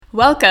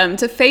Welcome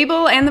to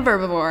Fable and the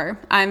Verbivore.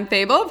 I'm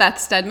Fable, Beth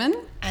Stedman.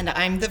 And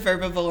I'm the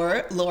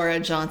Verbivore, Laura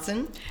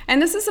Johnson. And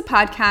this is a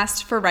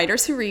podcast for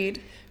writers who read,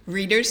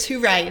 readers who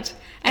write,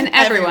 and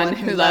everyone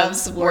who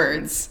loves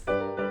words.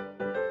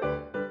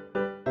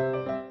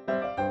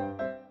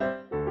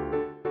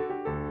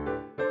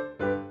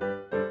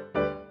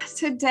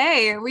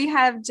 Today, we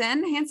have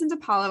Jen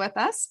Hansen-DePaula with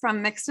us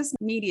from Mixtus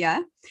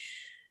Media.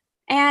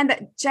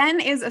 And Jen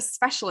is a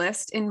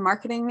specialist in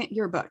marketing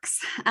your books.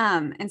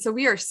 And so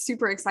we are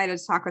super excited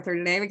to talk with her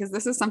today because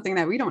this is something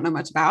that we don't know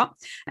much about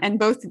and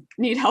both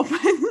need help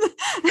with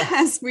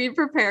as we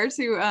prepare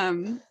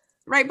to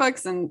write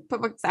books and put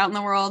books out in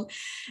the world.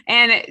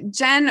 And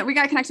Jen, we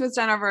got connected with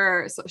Jen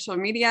over social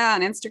media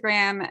on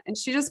Instagram, and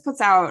she just puts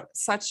out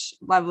such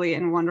lovely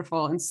and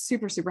wonderful and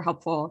super, super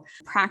helpful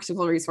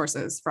practical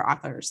resources for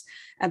authors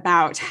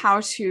about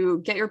how to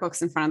get your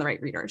books in front of the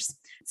right readers.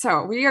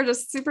 So we are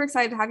just super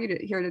excited to have you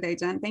here today,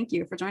 Jen. Thank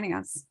you for joining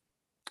us.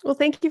 Well,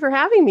 thank you for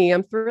having me.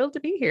 I'm thrilled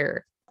to be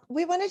here.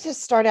 We wanted to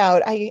start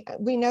out.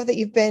 We know that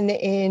you've been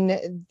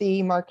in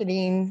the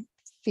marketing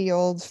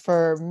field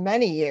for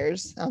many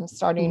years,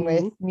 starting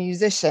with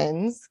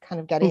musicians,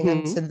 kind of getting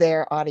them to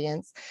their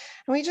audience.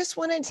 And we just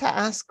wanted to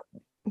ask,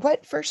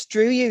 what first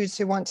drew you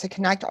to want to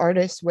connect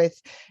artists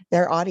with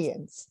their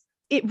audience?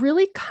 It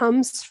really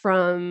comes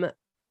from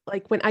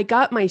like when I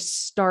got my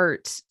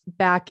start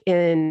back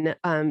in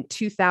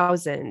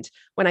 2000,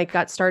 when I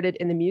got started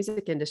in the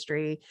music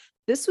industry.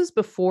 This was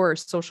before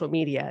social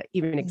media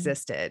even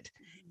existed.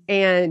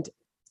 And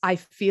I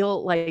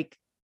feel like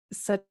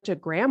such a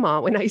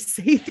grandma when I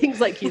say things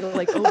like,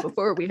 oh,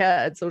 before we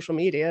had social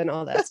media and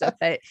all that stuff.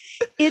 But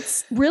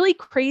it's really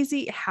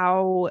crazy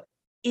how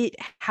it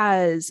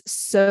has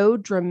so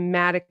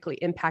dramatically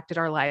impacted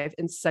our life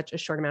in such a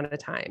short amount of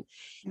time.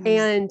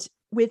 And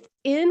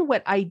within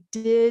what I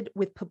did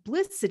with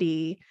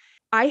publicity,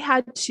 I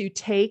had to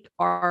take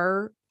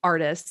our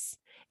artists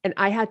and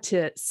I had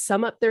to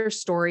sum up their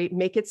story,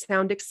 make it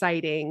sound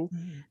exciting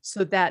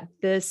so that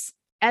this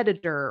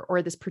editor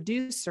or this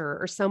producer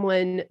or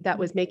someone that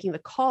was making the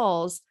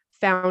calls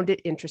found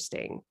it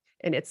interesting.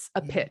 And it's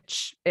a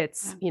pitch.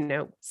 It's,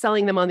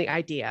 selling them on the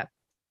idea.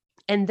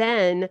 And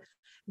then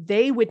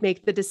they would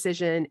make the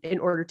decision in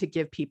order to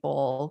give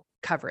people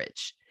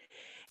coverage.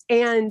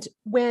 And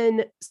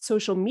when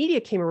social media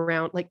came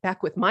around, like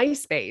back with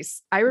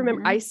MySpace, I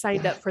remember I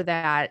signed up for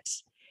that,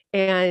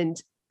 and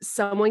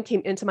someone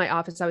came into my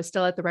office. I was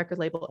still at the record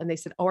label, and they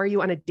said, "Oh, are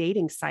you on a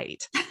dating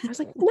site?" I was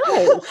like,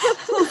 "No,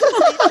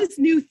 this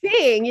new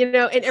thing, and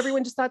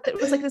everyone just thought that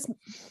it was like this,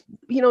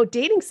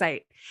 dating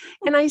site."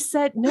 And I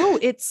said, "No,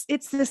 it's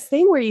this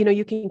thing where,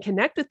 you can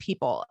connect with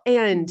people."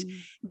 And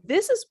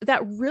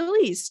that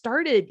really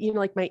started,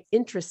 like my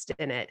interest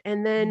in it.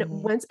 And then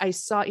once I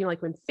saw,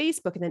 like when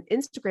Facebook and then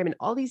Instagram and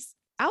all these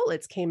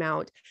outlets came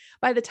out,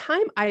 by the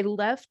time I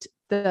left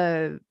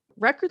the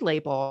record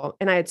label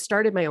and I had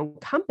started my own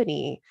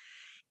company,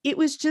 it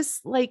was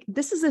just like,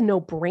 this is a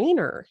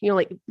no-brainer,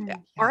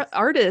 our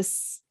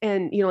artists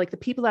and, like the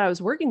people that I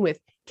was working with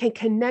can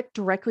connect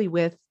directly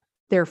with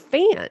their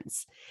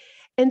fans.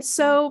 And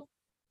so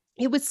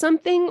it was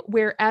something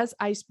where, as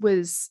I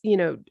was,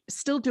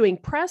 still doing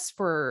press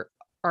for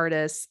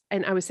artists,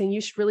 and I was saying, you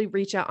should really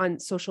reach out on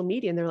social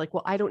media. And they're like,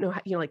 well, I don't know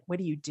how, what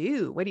do you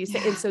do? What do you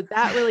say? And so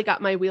that really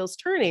got my wheels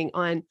turning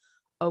on,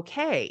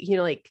 okay,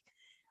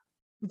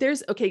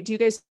 do you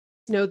guys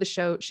know the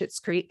show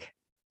Schitt's Creek?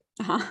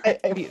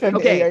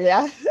 Okay.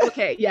 Yeah.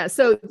 Okay. Yeah.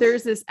 So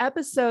there's this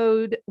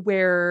episode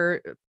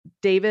where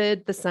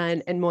David, the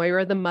son, and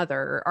Moira, the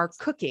mother, are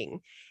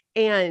cooking,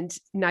 and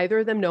neither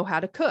of them know how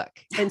to cook.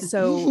 And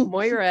so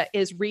Moira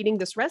is reading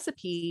this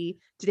recipe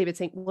to David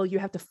saying, well, you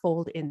have to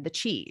fold in the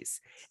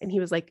cheese. And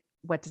he was like,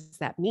 what does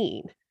that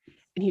mean?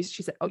 And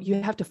she said, oh, you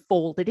have to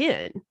fold it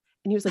in.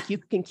 And he was like, you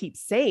can keep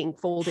saying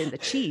fold in the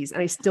cheese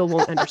and I still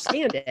won't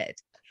understand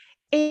it.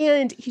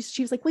 And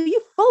she was like, well, you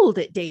fold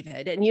it,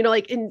 David. And,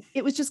 and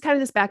it was just kind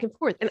of this back and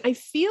forth. And I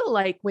feel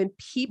like when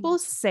people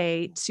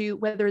say to,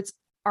 whether it's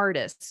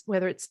artists,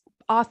 whether it's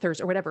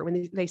authors or whatever,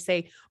 when they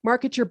say,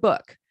 market your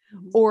book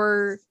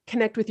or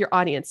connect with your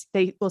audience,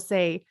 they will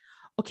say,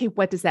 okay,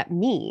 what does that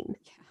mean?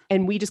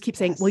 And we just keep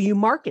saying, well, you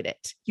market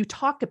it, you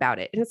talk about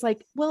it. And it's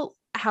like, well,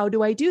 how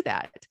do I do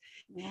that?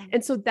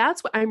 And so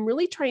that's what I'm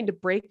really trying to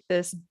break,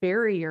 this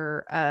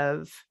barrier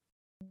of,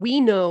 we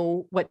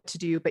know what to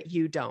do, but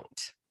you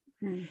don't.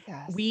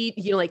 We,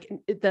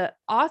 the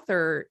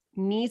author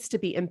needs to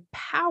be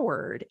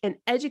empowered and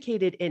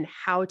educated in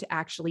how to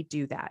actually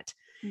do that.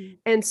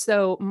 And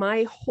so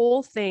my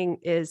whole thing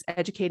is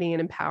educating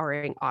and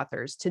empowering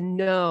authors to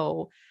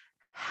know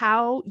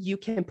how you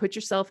can put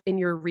yourself in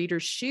your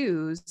reader's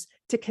shoes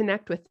to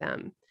connect with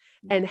them,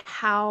 and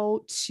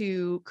how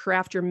to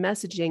craft your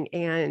messaging,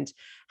 and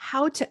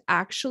how to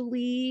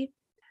actually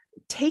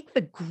take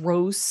the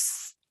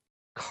gross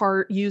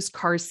used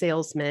car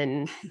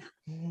salesman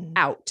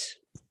out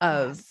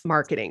of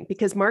marketing,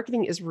 because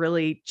marketing is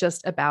really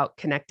just about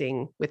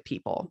connecting with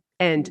people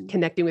and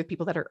connecting with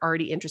people that are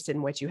already interested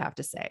in what you have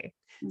to say.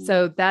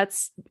 So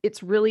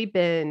it's really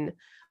been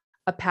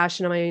a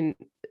passion of mine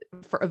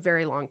for a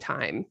very long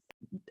time.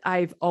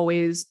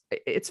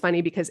 It's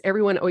funny because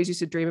everyone always used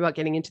to dream about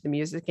getting into the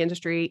music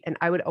industry. And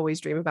I would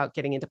always dream about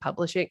getting into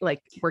publishing,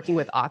 like working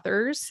with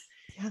authors,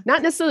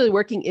 not necessarily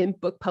working in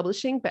book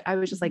publishing, but I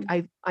was just like,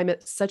 I'm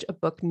such a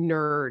book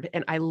nerd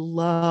and I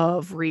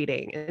love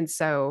reading. And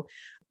so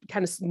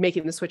kind of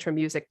making the switch from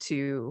music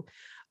to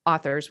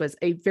authors was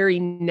a very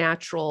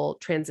natural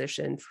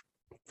transition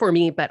for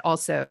me, but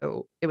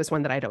also it was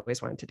one that I'd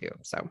always wanted to do.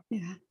 So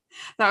yeah.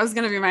 That was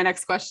going to be my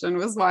next question,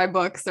 was why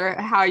books, or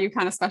how you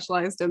kind of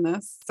specialized in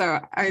this. So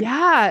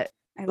I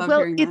love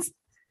hearing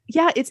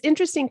that. It's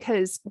interesting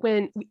because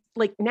when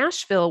like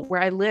Nashville,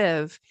 where I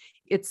live,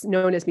 it's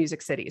known as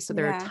Music City. So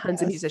there are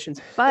tons of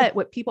musicians, but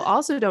what people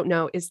also don't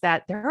know is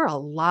that there are a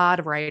lot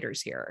of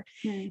writers here.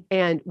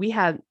 And we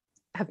have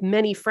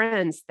many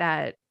friends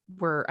that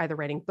were either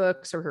writing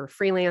books or who are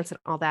freelance and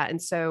all that. And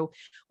so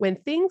when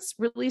things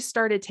really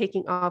started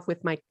taking off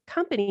with my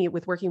company,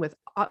 with working with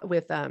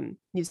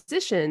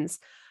musicians,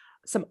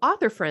 some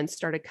author friends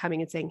started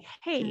coming and saying,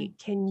 hey,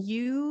 can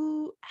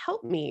you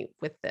help me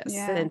with this?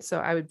 And so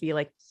I would be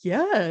like,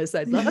 yes,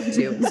 I'd love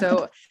to.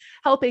 So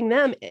helping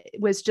them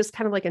was just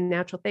kind of like a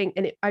natural thing.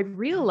 And I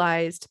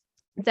realized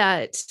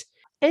that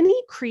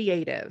any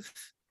creative,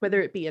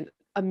 whether it be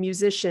a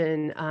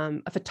musician,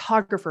 a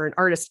photographer, an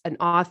artist, an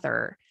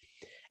author,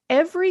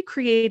 every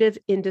creative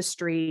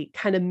industry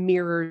kind of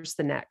mirrors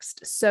the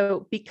next.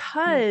 So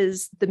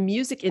because the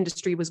music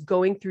industry was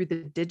going through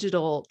the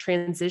digital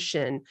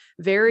transition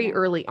very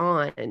early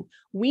on,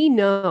 we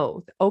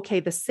know, okay,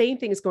 the same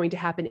thing is going to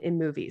happen in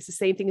movies. The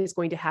same thing is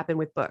going to happen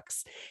with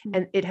books.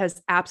 And it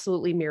has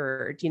absolutely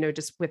mirrored,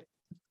 just with,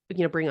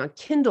 bring on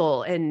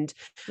Kindle and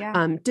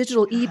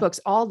digital ebooks,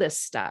 all this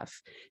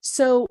stuff.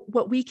 So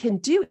what we can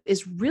do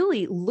is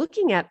really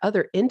looking at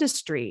other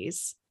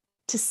industries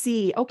to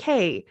see,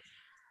 okay,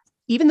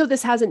 even though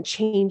this hasn't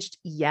changed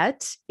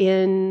yet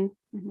in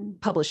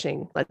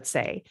publishing, let's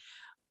say,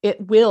 it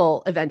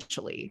will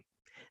eventually.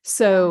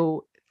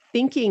 So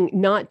thinking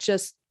not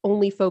just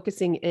only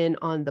focusing in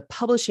on the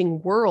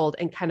publishing world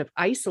and kind of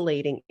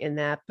isolating in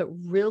that, but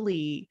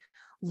really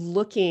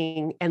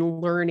looking and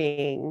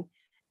learning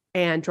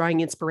and drawing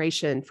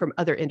inspiration from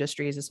other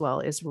industries as well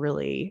is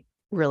really,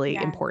 really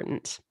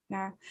important.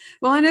 Yeah.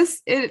 Well,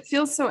 it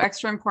feels so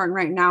extra important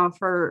right now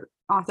for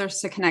authors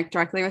to connect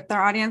directly with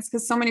their audience,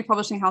 because so many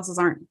publishing houses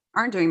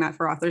aren't doing that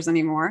for authors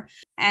anymore.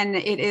 And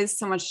it is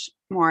so much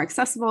more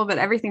accessible, but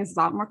everything's a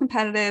lot more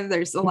competitive.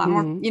 There's a lot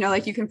more,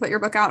 like you can put your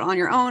book out on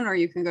your own, or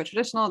you can go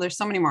traditional. There's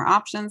so many more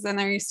options than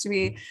there used to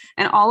be.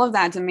 And all of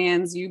that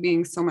demands you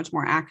being so much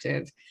more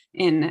active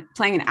in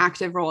playing an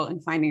active role in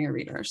finding your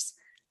readers.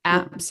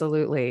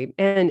 Absolutely.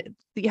 And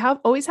you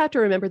always have to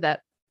remember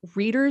that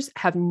readers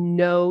have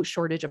no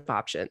shortage of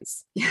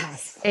options.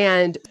 Yes.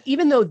 And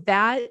even though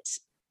that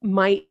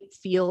might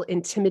feel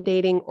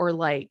intimidating or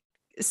like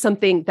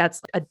something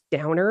that's a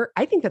downer,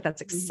 I think that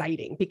that's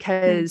exciting,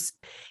 because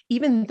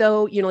even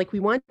though, like we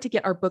want to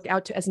get our book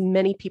out to as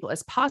many people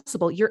as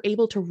possible, you're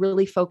able to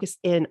really focus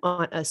in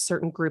on a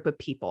certain group of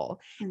people,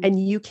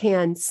 and you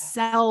can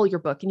sell your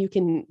book and you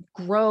can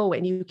grow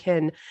and you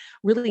can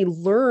really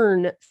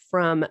learn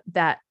from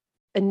that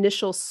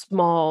initial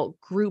small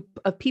group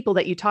of people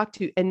that you talk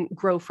to and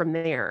grow from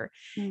there.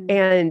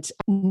 And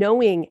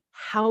knowing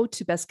how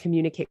to best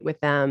communicate with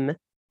them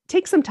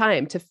takes some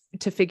time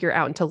to figure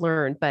out and to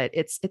learn, but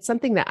it's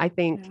something that I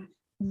think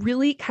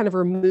really kind of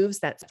removes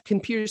that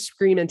computer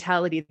screen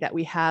mentality that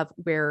we have,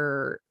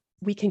 where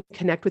we can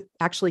connect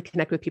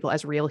with people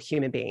as real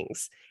human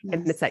beings.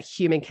 And it's that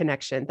human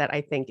connection that I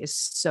think is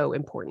so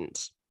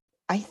important.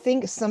 I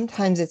think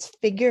sometimes it's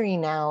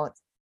figuring out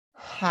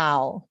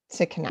how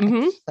to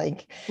connect.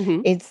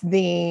 It's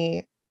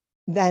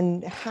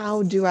then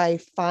how do I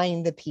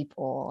find the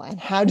people, and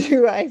how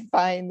do I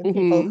find the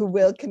people who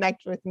will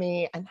connect with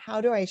me, and how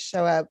do I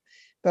show up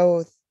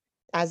both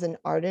as an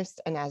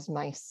artist and as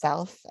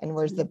myself, and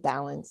where's the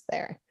balance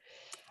there?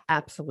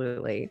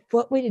 Absolutely.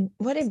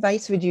 What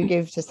advice would you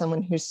give to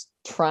someone who's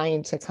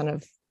trying to kind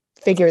of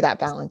figure that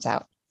balance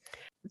out?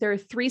 There are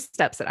 3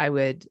 steps that I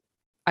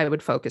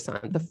would focus on.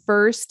 The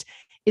first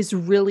is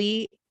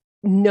really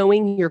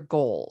knowing your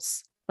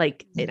goals.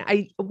 Like,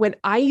 and when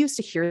I used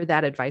to hear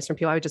that advice from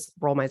people, I would just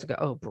roll my eyes and go,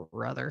 oh,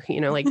 brother,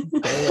 like,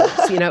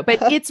 goals,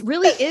 but it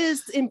really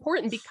is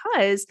important,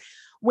 because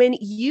when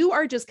you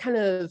are just kind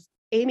of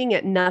aiming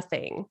at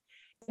nothing,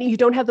 you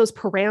don't have those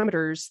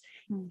parameters,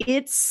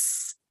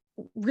 it's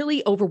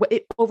really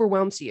it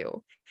overwhelms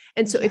you.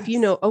 And so if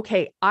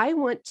okay, I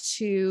want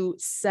to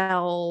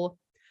sell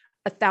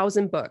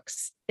 1,000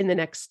 books in the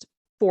next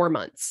 4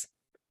 months.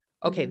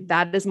 Okay.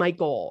 That is my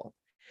goal.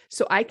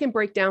 So I can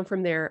break down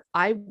from there.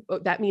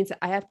 That means that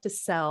I have to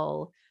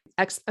sell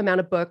X amount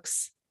of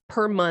books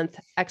per month,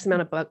 X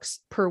amount of books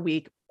per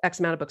week, X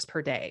amount of books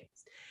per day.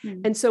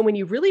 And so when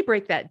you really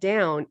break that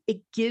down,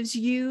 it gives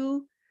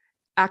you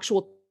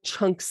actual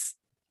chunks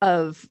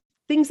of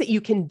things that you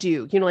can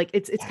do, like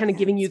it's kind of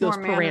giving you those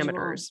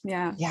parameters.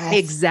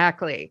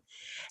 Exactly.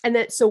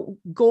 And so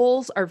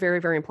goals are very,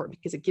 very important,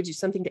 because it gives you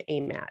something to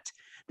aim at.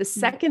 The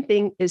second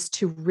thing is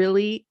to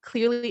really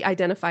clearly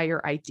identify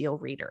your ideal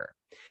reader.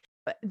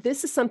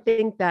 This is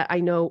something that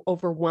I know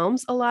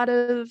overwhelms a lot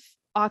of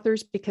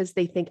authors because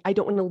they think, I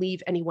don't want to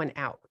leave anyone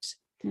out.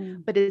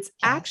 But it's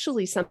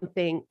actually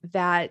something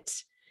that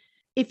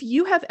if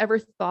you have ever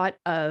thought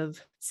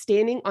of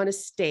standing on a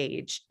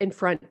stage in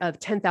front of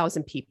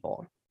 10,000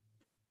 people,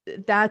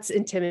 that's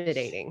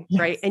intimidating,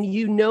 right? And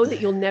you know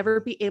that you'll never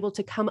be able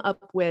to come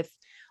up with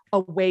a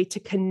way to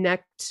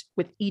connect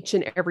with each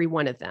and every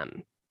one of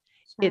them.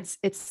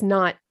 It's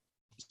not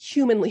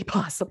humanly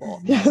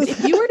possible.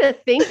 If you were to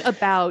think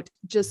about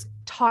just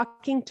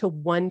talking to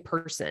one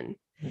person,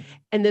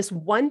 and this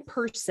one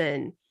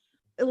person,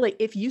 like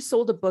if you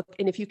sold a book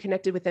and if you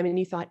connected with them and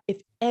you thought,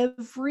 if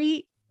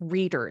every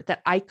reader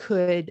that I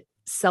could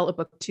sell a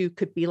book to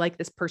could be like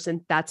this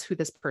person, that's who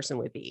this person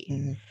would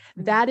be.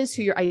 That is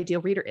who your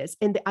ideal reader is.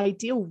 And the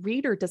ideal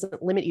reader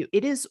doesn't limit you.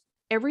 It is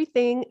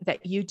everything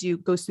that you do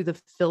goes through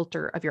the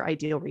filter of your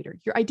ideal reader.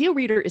 Your ideal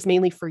reader is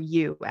mainly for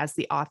you as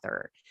the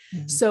author.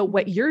 So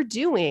what you're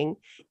doing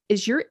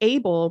is you're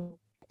able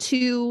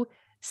to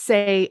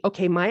say,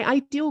 okay, my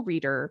ideal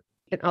reader,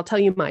 and I'll tell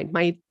you mine,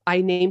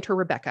 I named her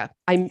Rebecca.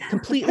 I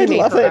completely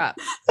made her up.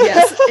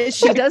 Yes,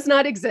 she does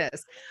not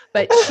exist,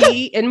 but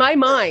she, in my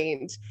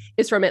mind,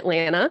 is from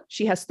Atlanta.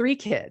 She has 3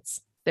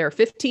 kids. They're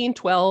 15,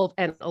 12,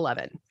 and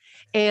 11.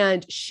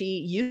 And she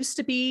used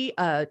to be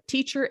a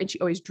teacher and she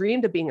always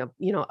dreamed of being a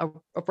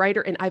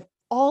writer. And I've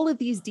all of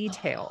these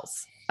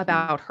details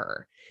about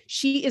her.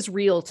 She is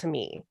real to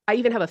me. I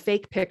even have a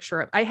fake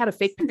picture I had a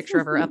fake picture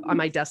of her up on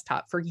my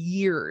desktop for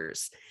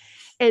years.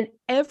 And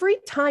every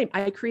time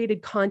I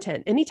created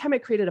content, anytime I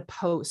created a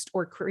post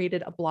or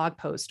created a blog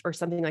post or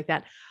something like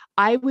that,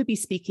 I would be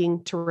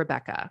speaking to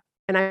Rebecca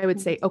and I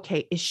would say,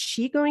 okay, is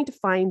she going to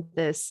find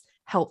this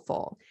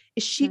helpful?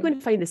 Is she going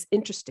to find this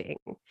interesting?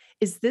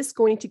 Is this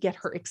going to get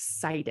her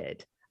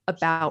excited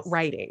about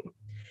writing?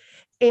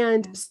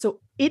 And so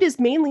it is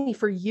mainly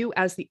for you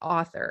as the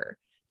author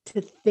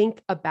to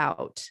think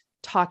about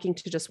talking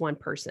to just one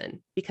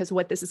person, because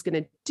what this is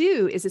going to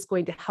do is it's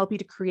going to help you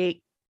to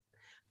create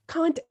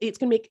content. It's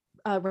going to make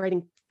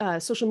writing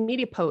social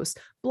media posts,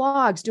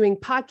 blogs, doing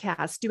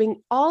podcasts,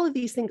 doing all of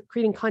these things,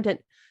 creating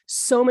content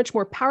so much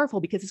more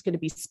powerful because it's going to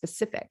be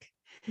specific.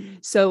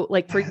 So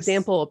like, for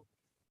example,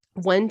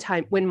 one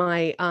time when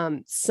my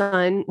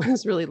son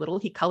was really little,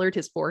 he colored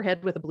his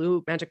forehead with a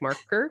blue magic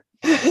marker.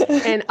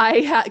 And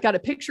I got a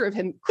picture of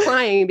him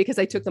crying because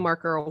I took the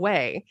marker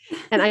away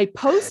and I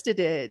posted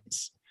it.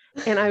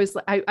 And I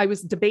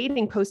was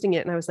debating posting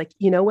it. And I was like,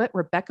 you know what?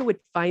 Rebecca would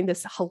find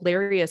this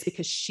hilarious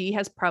because she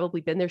has probably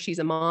been there. She's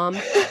a mom.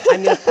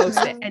 I'm going to post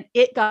it. And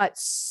it got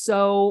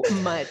so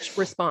much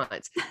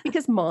response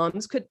because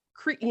moms could,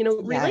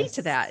 relate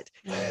to that.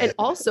 And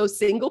also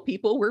single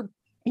people were,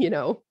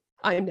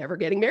 I'm never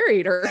getting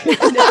married or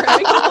never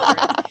having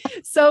children.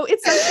 So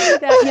it's something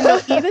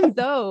that, even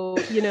though,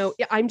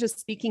 I'm just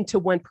speaking to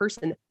one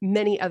person,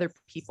 many other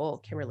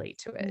people can relate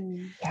to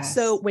it.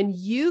 So when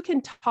you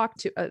can talk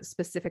to a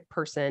specific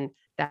person,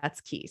 that's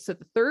key. So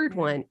the third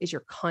one is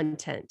your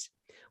content.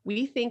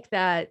 We think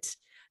that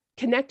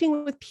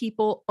connecting with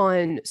people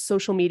on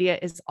social media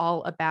is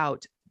all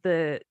about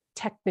the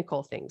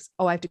technical things.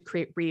 Oh, I have to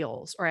create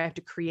reels, or I have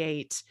to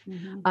create,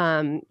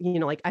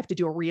 like I have to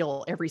do a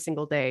reel every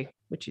single day,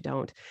 which you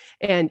don't.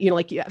 And,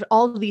 like you have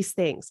all of these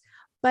things,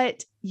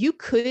 but you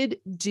could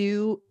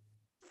do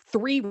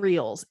 3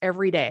 reels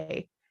every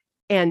day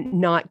and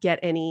not get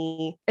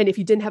any. And if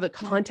you didn't have a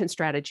content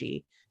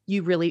strategy,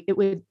 it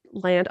would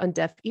land on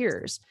deaf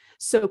ears.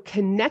 So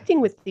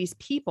connecting with these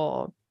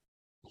people,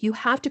 you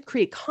have to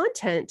create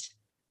content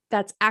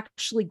that's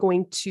actually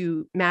going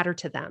to matter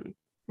to them.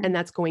 And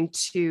that's going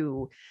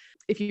to,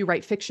 if you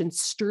write fiction,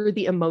 stir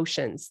the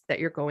emotions that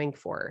you're going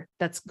for.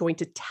 That's going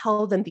to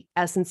tell them the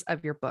essence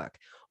of your book,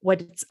 what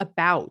it's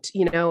about,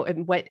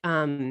 and what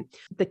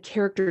the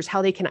characters,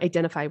 how they can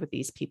identify with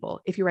these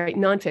people. If you write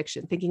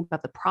nonfiction, thinking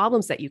about the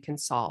problems that you can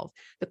solve,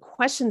 the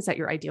questions that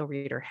your ideal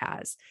reader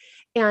has.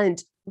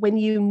 And when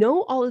you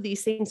know all of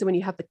these things, and when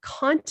you have the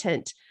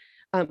content,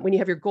 when you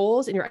have your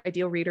goals and your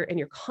ideal reader and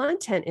your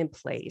content in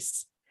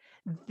place,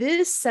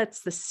 this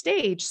sets the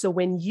stage. So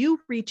when you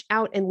reach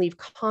out and leave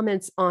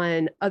comments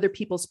on other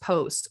people's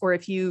posts, or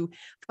if you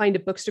find a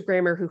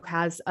bookstagrammer who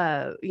has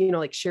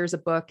shares a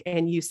book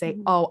and you say,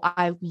 oh,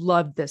 I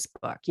love this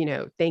book,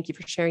 thank you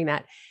for sharing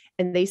that.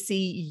 And they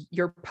see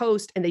your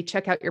post and they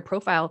check out your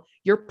profile,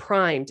 you're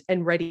primed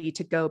and ready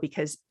to go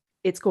because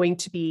it's going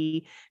to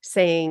be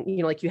saying,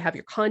 like you have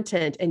your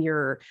content and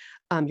your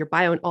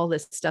bio and all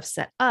this stuff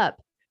set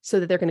up so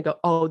that they're going to go,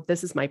 oh,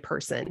 this is my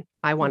person.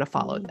 I want to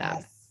follow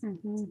them.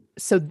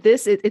 So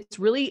it's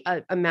really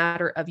a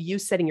matter of you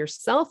setting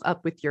yourself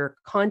up with your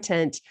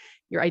content,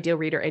 your ideal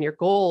reader, and your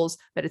goals,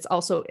 but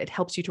it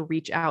helps you to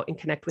reach out and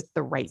connect with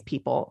the right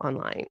people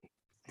online.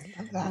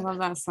 I love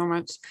that so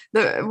much.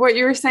 What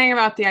you were saying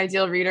about the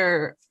ideal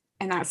reader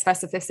and that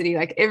specificity,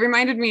 like it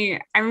reminded me,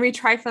 I mean, we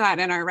try for that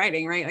in our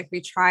writing, right? Like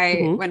we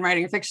try when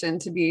writing fiction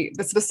to be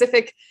the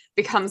specific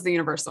becomes the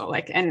universal,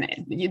 like, and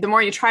the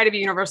more you try to be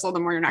universal, the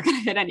more you're not going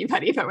to hit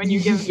anybody. But when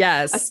you give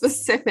a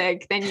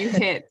specific, then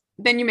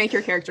you make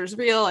your characters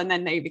real, and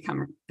then they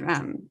become,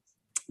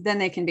 then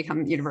they can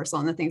become universal,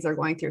 and the things they're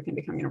going through can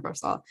become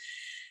universal.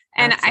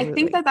 And Absolutely. I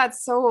think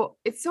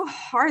it's so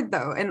hard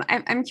though. And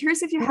I'm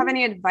curious if you have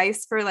any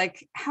advice for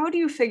like, how do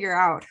you figure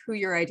out who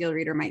your ideal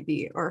reader might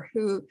be, or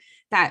who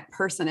that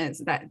person is,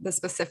 that the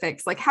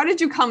specifics, like, how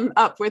did you come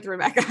up with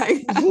Rebecca?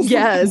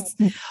 Yes.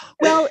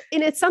 Well,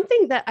 and it's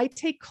something that I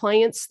take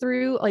clients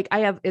through, like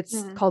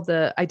it's called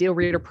the ideal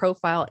reader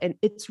profile. And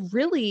it's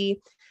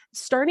really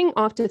starting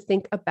off to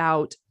think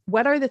about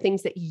what are the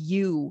things that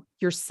you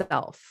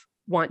yourself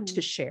want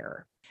to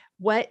share.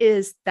 What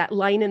is that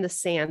line in the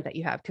sand that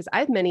you have? Because I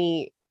have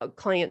many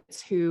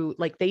clients who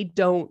like, they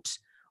don't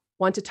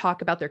want to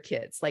talk about their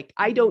kids. Like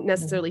I don't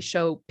necessarily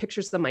show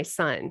pictures of my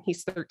son.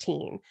 He's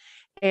 13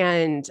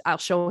 and I'll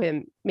show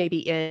him maybe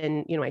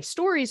in, my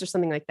stories or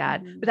something like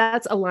that. But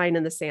that's a line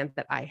in the sand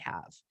that I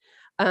have.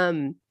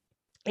 And,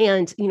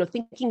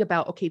 thinking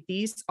about, okay,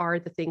 these are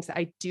the things that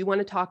I do want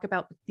to talk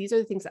about. But these are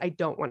the things that I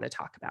don't want to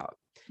talk about.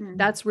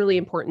 That's really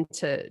important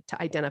to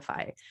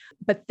identify.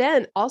 But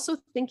then also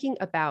thinking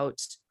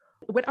about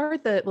what are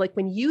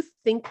when you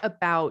think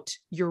about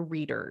your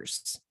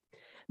readers,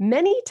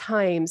 many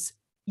times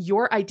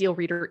your ideal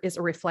reader is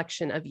a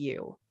reflection of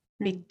you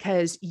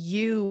because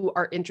you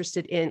are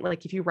interested in,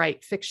 like, if you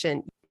write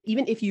fiction,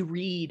 even if you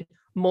read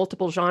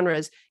multiple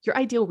genres, your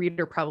ideal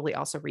reader probably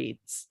also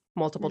reads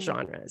multiple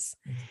genres.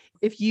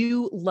 If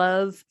you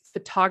love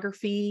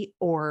photography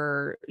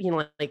or,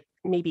 like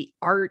maybe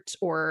art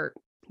or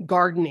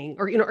gardening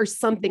or, or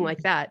something like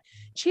that,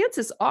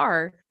 chances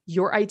are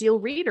your ideal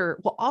reader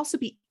will also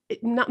be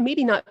not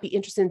be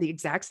interested in the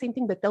exact same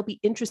thing, but they'll be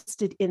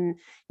interested in,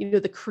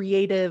 the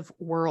creative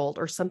world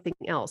or something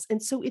else. And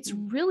so it's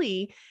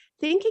really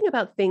thinking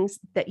about things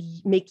that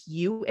make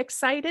you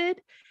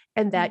excited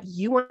and that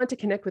you want to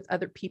connect with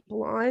other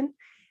people on,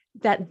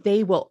 that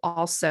they will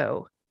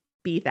also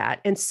be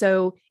that. And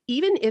so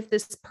even if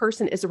this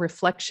person is a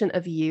reflection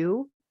of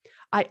you,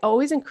 I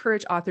always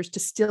encourage authors to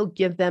still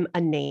give them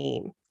a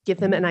name, give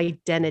them an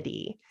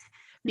identity,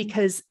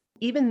 because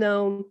even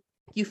though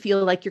you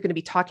feel like you're going to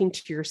be talking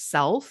to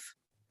yourself,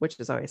 which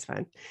is always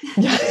fun.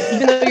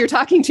 Even though you're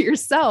talking to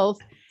yourself,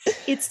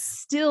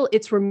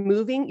 it's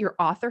removing your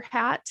author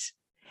hat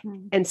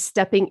and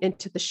stepping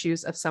into the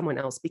shoes of someone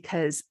else.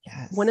 Because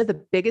one of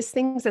the biggest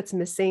things that's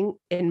missing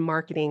in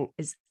marketing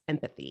is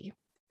empathy.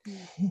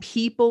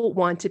 People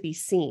want to be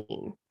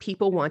seen.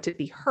 People want to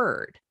be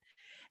heard.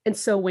 And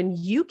so when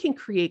you can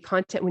create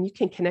content, when you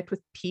can connect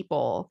with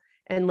people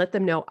and let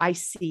them know, I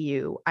see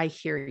you, I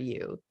hear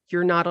you,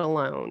 you're not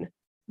alone,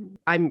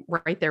 I'm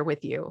right there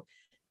with you,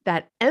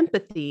 that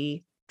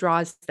empathy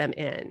draws them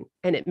in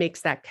and it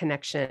makes that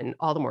connection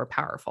all the more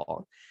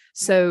powerful.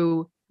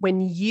 So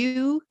when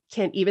you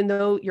can, even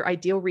though your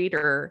ideal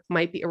reader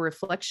might be a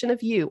reflection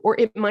of you, or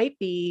it might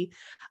be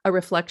a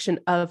reflection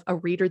of a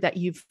reader that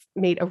you've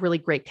made a really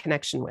great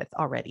connection with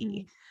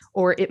already,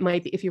 or it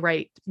might be, if you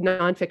write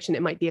nonfiction,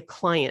 it might be a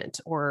client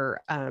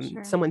or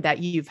someone that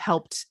you've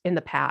helped in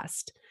the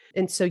past.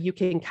 And so you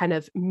can kind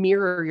of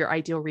mirror your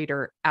ideal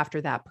reader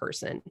after that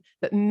person.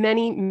 But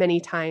many,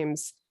 many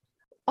times,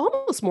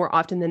 almost more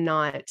often than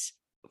not,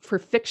 for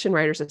fiction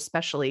writers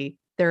especially,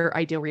 their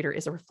ideal reader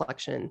is a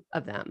reflection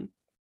of them.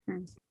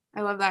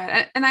 I love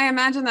that. And I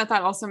imagine that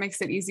also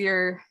makes it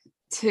easier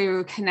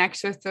to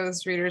connect with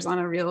those readers on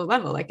a real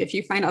level. Like if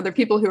you find other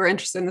people who are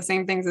interested in the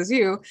same things as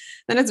you,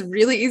 then it's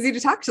really easy to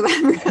talk to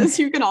them because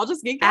you can all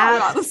just geek out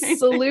about the same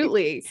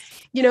Absolutely.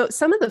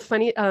 Some of the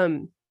funny,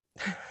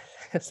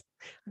 I've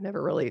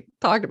never really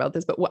talked about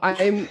this, but I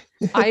am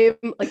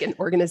like an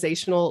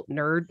organizational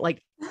nerd.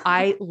 Like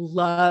I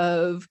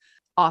love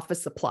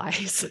office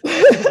supplies,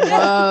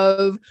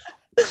 love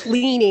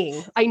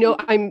cleaning. I know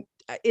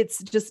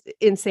it's just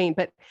insane,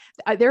 but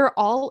there are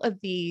all of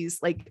these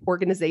like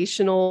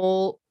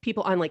organizational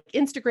people on like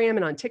Instagram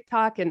and on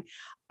TikTok, and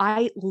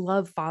I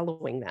love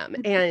following them.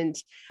 And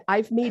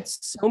I've made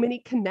so many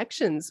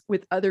connections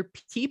with other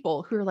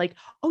people who are like,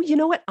 oh, you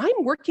know what?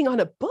 I'm working on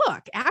a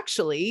book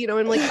actually, and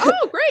I'm like,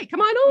 oh, great.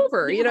 Come on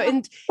over,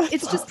 and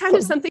it's just kind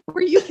of something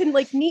where you can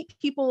like meet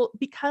people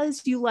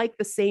because you like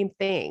the same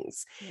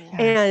things.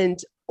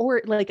 And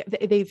or like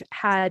they've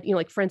had,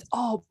 like friends,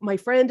 oh, my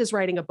friend is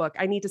writing a book,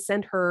 I need to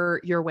send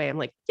her your way. I'm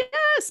like,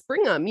 yes,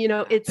 bring them.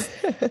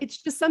 It's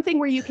just something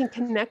where you can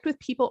connect with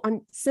people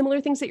on similar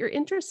things that you're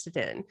interested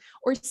in,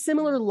 or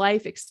similar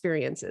life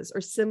experiences, or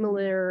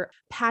similar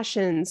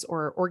passions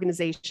or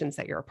organizations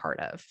that you're a part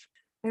of.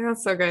 Yeah,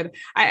 that's so good.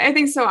 I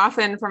think so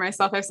often for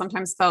myself, I've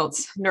sometimes felt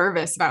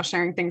nervous about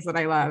sharing things that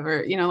I love,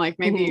 or, like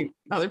maybe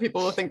other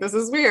people will think this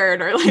is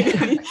weird, or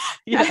like,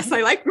 yes,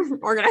 I like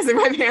organizing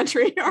my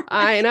pantry. Or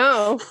I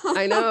know.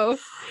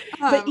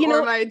 But,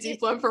 or my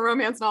deep love for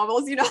romance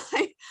novels,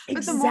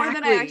 but the more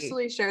that I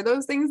actually share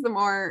those things, the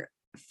more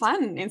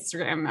fun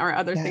Instagram or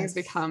other things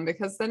become,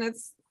 because then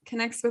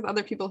connects with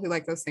other people who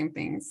like those same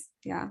things.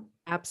 Yeah.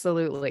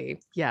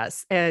 Absolutely.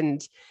 Yes.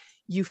 And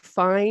you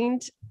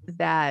find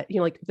that,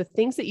 like the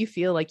things that you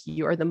feel like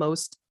you are the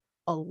most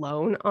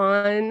alone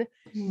on,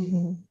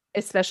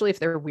 especially if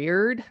they're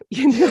weird,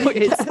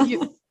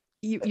 it's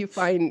you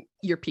find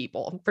your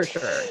people for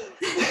sure.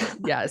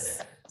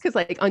 Yes. Because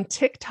like on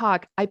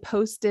TikTok, I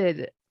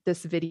posted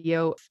this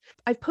video.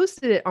 I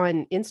posted it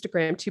on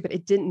Instagram too, but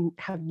it didn't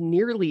have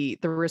nearly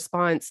the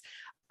response.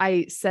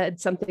 I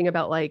said something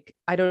about like,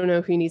 I don't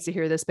know who needs to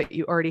hear this, but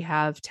you already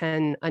have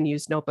 10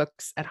 unused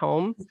notebooks at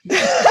home.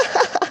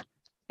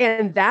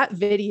 And that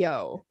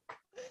video,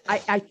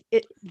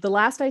 the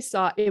last I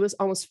saw, it was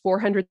almost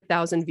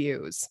 400,000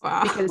 views.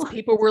 Wow. Because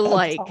people were That's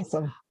like,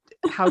 awesome.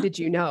 how did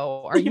you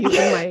know? Are you in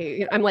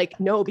my, I'm like,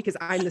 no, because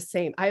I'm the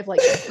same. I have like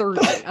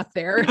 30 up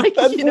there. Like,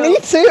 That's you know, me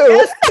too.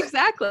 yes,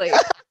 exactly.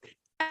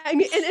 I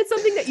mean, and it's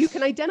something that you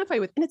can identify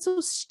with, and it's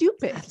so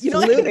stupid,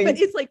 Absolutely. but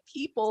it's like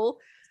people,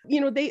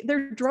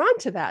 they're drawn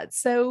to that.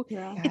 So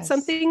it's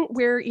something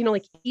where,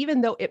 like, even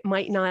though it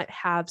might not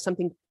have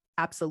something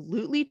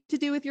absolutely to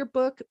do with your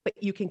book,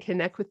 but you can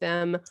connect with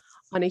them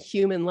on a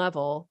human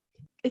level,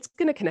 it's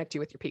going to connect you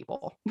with your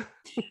people.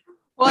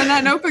 Well, and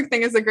that notebook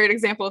thing is a great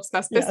example of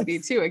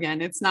specificity too.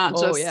 Again, it's not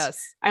just,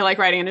 I like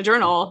writing in a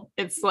journal.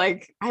 It's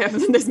like, I have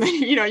this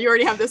many, you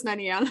already have this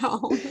many at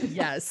home.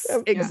 Yes,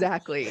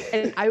 exactly.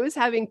 And I was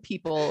having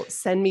people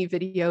send me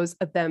videos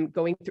of them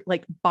going through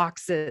like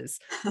boxes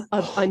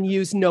of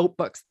unused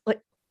notebooks. Like,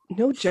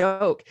 no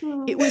joke.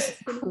 It was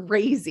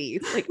crazy.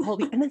 Like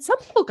and then some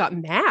people got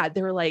mad.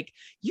 They were like,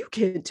 you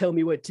can't tell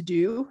me what to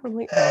do. I'm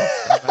like,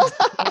 oh,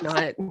 why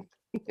not?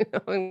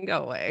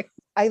 Go away.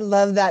 I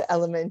love that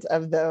element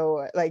of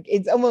like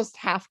it's almost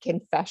half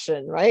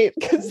confession, right?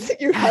 Because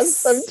you have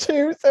some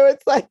too. So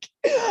it's like,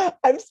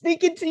 I'm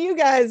speaking to you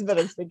guys, but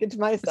I'm speaking to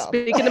myself.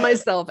 Speaking to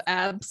myself.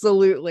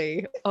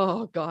 Absolutely.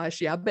 Oh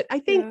gosh. Yeah. But I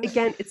think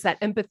again, it's that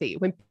empathy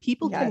when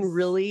people can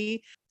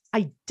really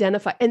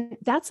identify. And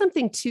that's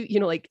something too,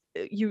 like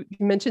you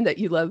mentioned that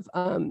you love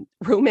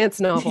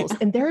romance novels.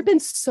 And there have been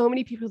so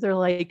many people that are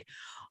like,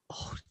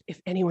 oh, if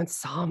anyone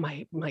saw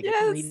my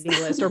reading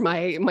list or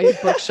my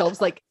bookshelves,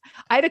 like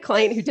I had a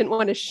client who didn't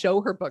want to show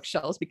her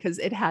bookshelves because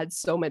it had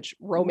so much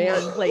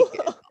romance,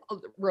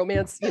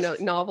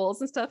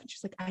 novels and stuff. And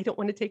she's like, I don't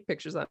want to take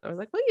pictures of it. I was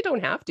like, well, you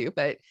don't have to,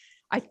 but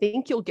I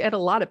think you'll get a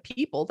lot of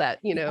people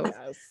that,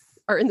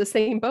 are in the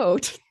same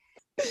boat.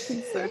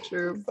 It's so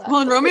true. Exactly.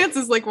 Well, and romance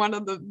is like one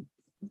of the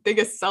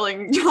biggest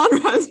selling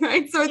genres,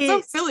 right? So it's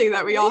so silly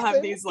that we all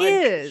have these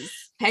like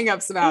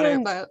hangups about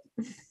it, but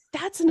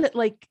that's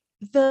like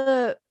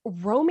the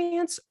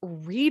romance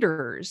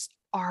readers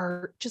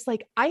are just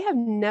like, I have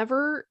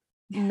never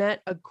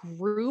met a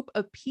group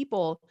of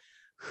people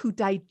who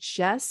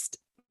digest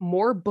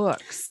more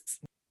books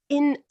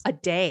in a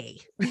day.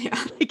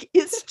 Like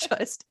it's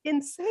just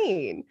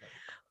insane.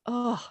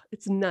 Oh,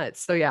 it's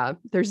nuts. So yeah,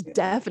 there's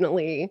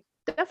definitely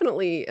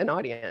an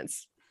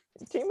audience.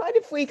 Do you mind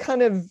if we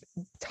kind of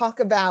talk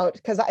about,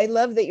 because I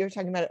love that you're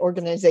talking about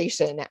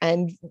organization,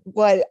 and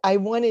what I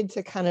wanted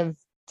to kind of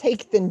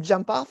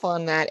jump off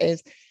on that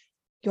is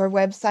your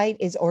website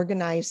is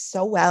organized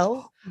so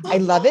well. I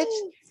love it.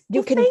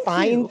 You can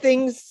find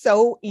things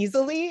so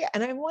easily.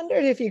 And I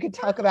wondered if you could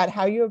talk about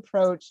how you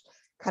approach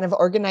kind of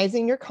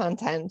organizing your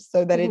content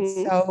so that it's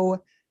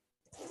so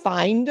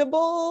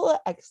findable,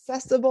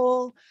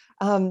 accessible.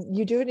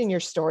 You do it in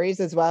your stories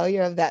as well. You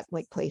have that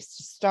like place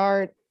to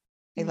start.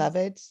 I love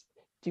it.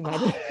 Do you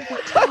mind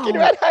talking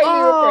about how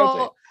you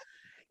approach it?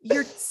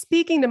 You're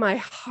speaking to my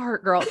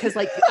heart, girl. Cause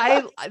like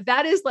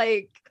that is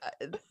like,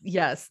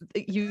 yes,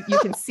 you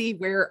can see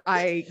where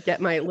I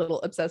get my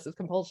little obsessive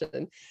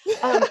compulsion.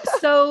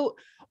 So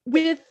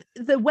with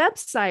the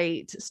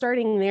website,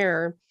 starting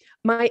there,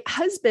 my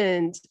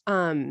husband,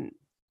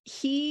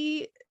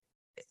 we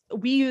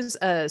use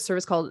a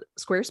service called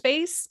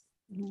Squarespace.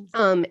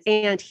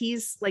 And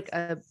he's like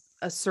a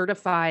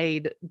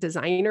certified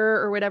designer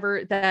or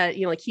whatever that,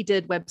 like he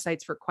did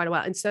websites for quite a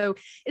while. And so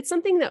it's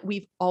something that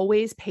we've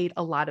always paid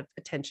a lot of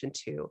attention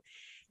to.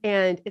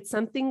 And it's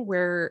something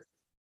where,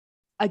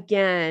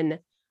 again,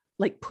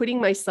 like putting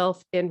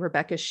myself in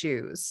Rebecca's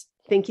shoes,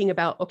 thinking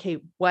about, okay,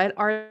 what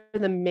are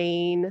the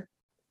main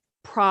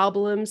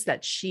problems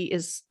that she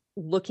is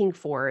looking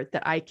for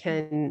that I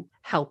can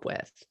help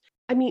with?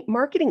 I mean,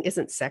 marketing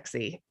isn't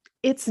sexy.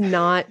 It's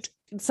not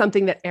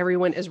something that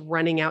everyone is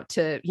running out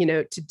to,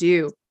 to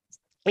do.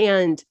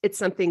 And it's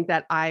something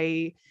that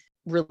I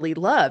really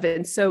love.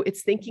 And so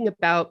it's thinking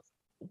about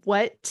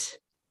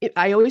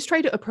I always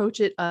try to approach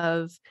it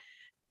of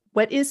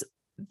what is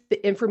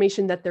the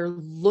information that they're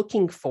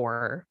looking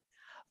for,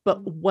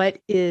 but what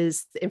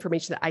is the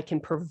information that I can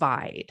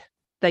provide?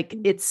 Like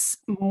it's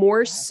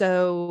more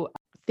so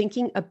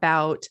thinking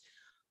about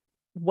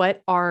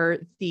what are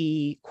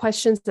the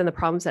questions and the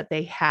problems that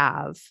they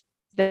have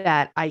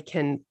that I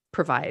can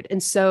provide.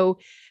 And so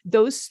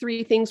those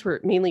three things were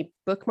mainly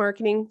book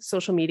marketing,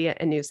 social media,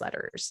 and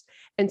newsletters.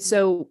 And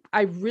so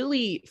I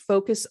really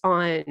focus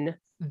on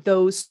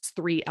those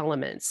three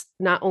elements,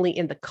 not only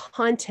in the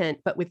content,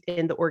 but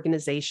within the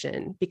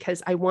organization,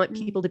 because I want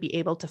people to be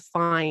able to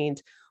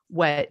find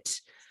what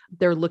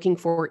they're looking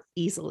for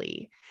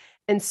easily.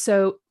 And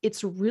so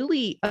it's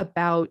really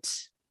about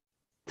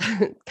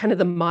kind of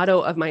the motto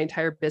of my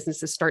entire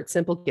business is start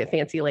simple, get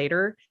fancy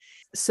later.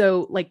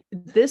 So like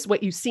this,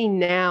 what you see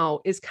now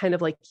is kind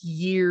of like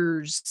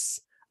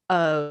years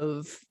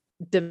of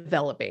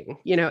developing,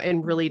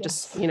 and really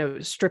just,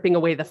 stripping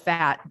away the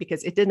fat,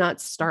 because it did not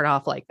start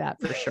off like that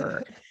for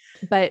sure.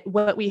 But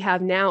what we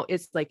have now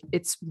is like,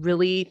 it's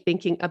really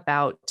thinking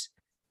about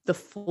the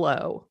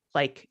flow,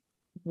 like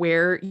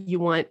where you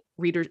want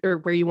readers or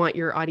where you want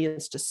your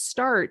audience to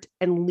start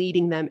and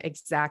leading them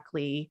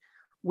exactly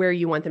where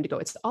you want them to go.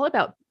 It's all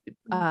about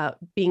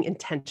being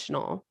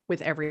intentional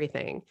with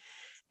everything.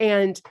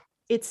 And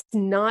it's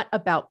not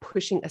about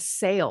pushing a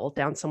sale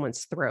down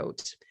someone's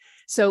throat.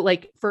 So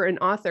like for an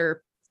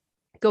author,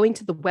 going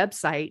to the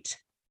website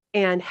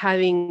and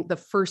having the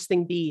first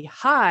thing be,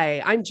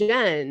 hi, I'm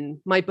Jen,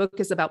 my book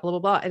is about blah, blah,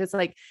 blah. And it's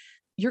like,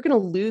 you're going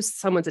to lose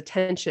someone's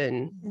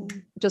attention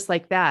just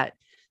like that.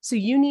 So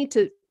you need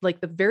to,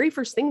 like, the very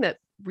first thing that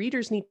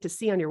readers need to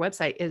see on your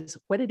website is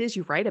what it is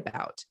you write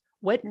about.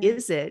 What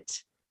is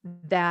it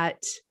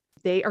that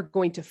they are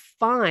going to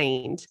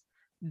find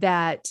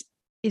that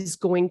is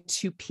going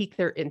to pique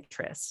their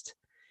interest?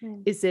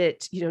 Is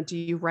it, do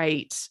you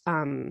write,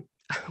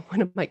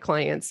 one of my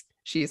clients,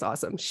 she's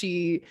awesome.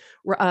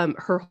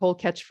 Her whole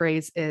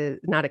catchphrase is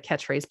not a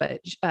catchphrase,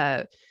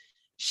 but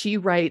she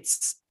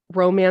writes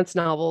romance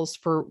novels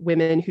for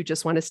women who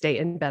just want to stay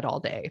in bed all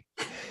day.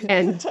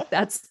 And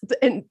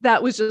that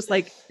was just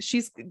like,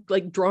 she's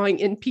like drawing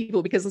in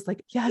people because it's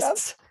like,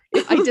 yes,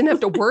 if I didn't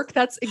have to work,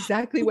 that's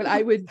exactly what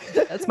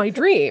that's my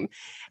dream.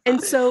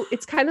 And so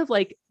it's kind of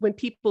like when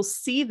people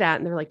see that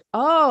and they're like,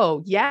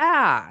 oh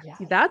yeah,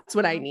 that's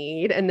what I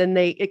need. And then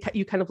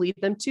you kind of lead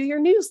them to your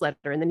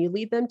newsletter, and then you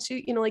lead them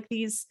to, like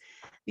these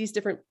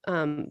different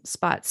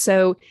spots.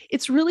 So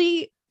it's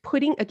really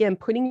putting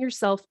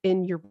yourself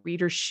in your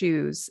reader's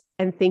shoes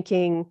and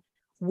thinking,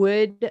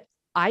 would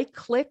I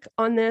click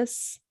on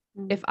this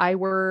if I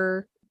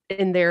were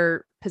in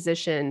their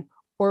position,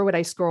 or would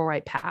I scroll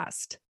right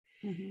past?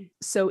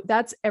 So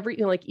that's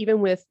like,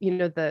 even with,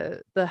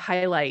 the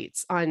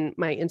highlights on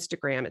my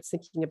Instagram, it's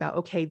thinking about,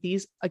 okay,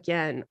 these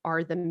again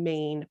are the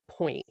main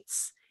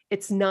points.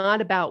 It's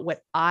not about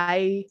what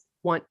I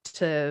want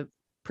to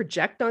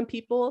project on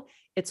people.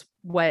 It's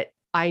what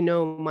I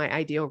know my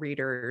ideal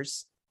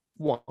readers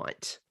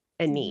want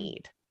and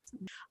need.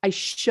 I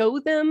show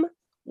them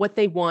what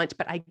they want,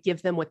 but I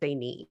give them what they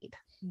need.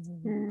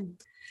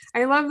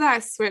 I love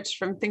that switch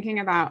from thinking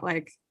about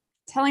like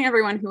telling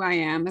everyone who I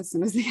am as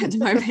soon as they get to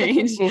my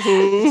page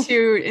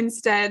to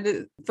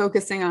instead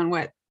focusing on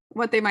what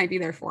they might be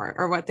there for,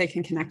 or what they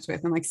can connect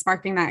with, and like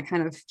sparking that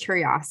kind of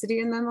curiosity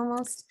in them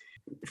almost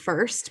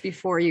first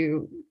before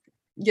you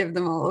give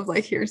them all of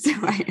like, here's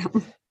who I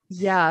am.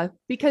 Yeah,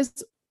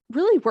 because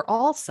really we're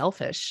all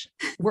selfish.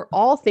 We're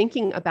all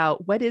thinking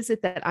about what is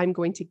it that I'm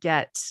going to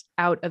get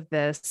out of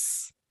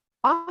this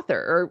author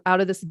or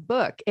out of this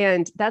book.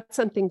 And that's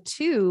something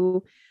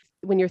too,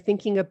 when you're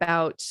thinking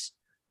about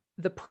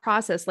the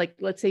process, like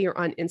let's say you're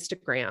on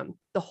Instagram,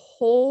 the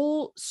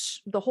whole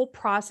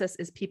process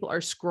is people are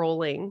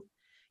scrolling.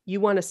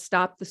 You want to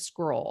stop the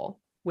scroll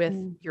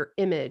with your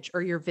image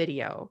or your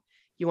video.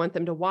 You want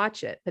them to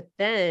watch it, but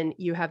then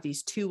you have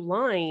these two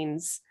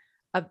lines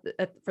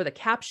for the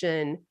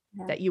caption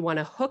that you want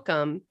to hook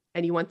them,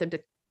 and you want them to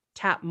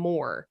tap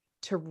more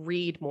to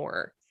read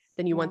more.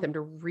 Then you want them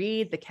to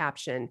read the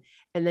caption,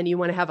 and then you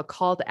want to have a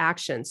call to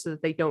action so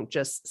that they don't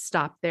just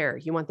stop there.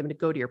 You want them to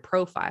go to your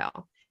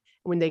profile.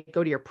 When they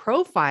go to your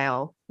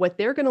profile, what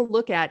they're going to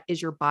look at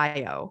is your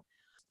bio.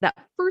 That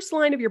first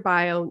line of your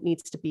bio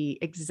needs to be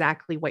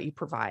exactly what you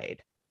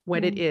provide,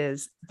 what it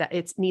is, that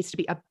it needs to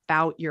be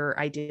about your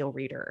ideal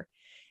reader.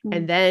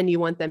 And then you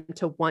want them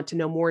to want to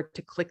know more,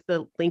 to click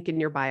the link in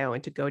your bio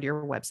and to go to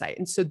your website.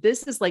 And so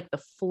this is like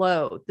the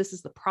flow. This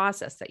is the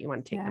process that you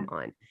want to take them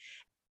on.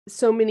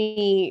 So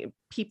many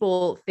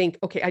people think,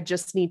 okay, I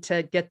just need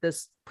to get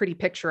this pretty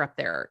picture up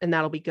there and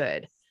that'll be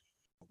good.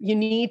 You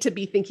need to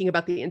be thinking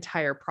about the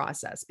entire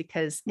process,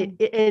 because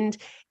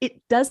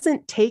it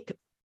doesn't take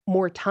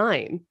more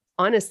time.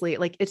 Honestly,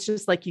 like, it's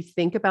just like you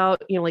think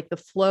about, like the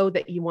flow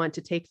that you want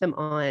to take them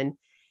on,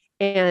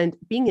 and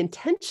being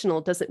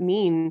intentional doesn't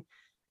mean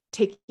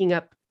taking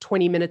up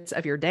 20 minutes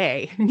of your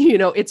day.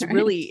 It's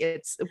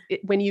really,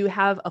 when you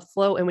have a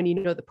flow and when you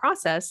know the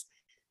process,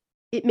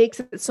 it makes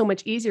it so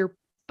much easier,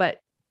 but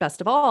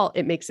best of all,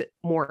 it makes it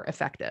more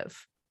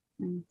effective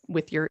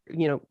with your,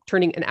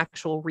 turning an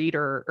actual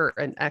reader or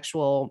an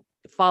actual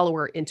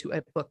follower into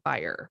a book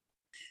buyer.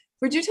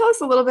 Would you tell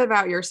us a little bit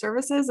about your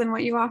services and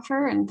what you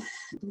offer and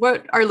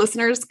what our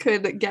listeners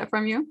could get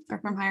from you or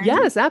from hiring?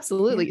 Yes,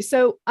 absolutely. Yeah.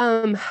 So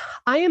I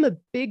am a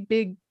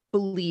big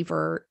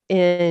believer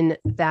in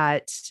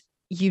that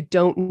you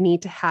don't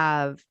need to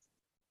have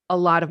a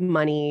lot of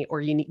money,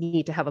 or you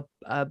need to have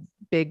a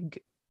big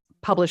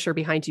publisher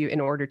behind you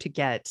in order to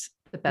get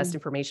the best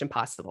information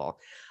possible.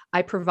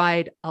 I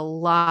provide a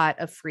lot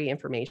of free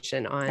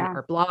information on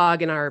our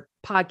blog and our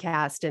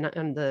podcast and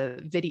on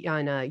the video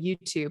on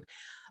YouTube.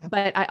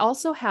 But I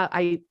also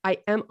I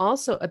am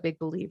also a big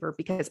believer,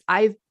 because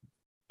I've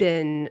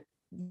been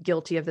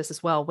guilty of this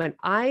as well. When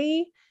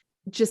I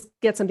just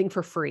get something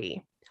for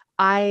free,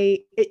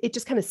 it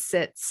just kind of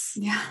sits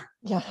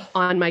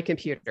on my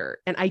computer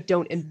and I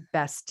don't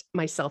invest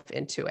myself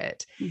into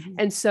it. Mm-hmm.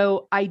 And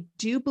so I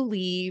do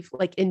believe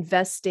like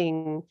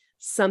investing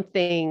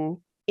something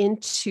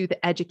into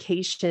the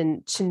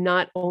education to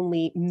not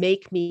only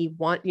make me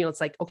want,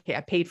 it's like, okay,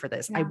 I paid for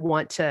this. I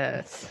want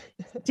to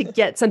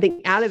get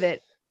something out of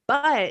it,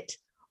 but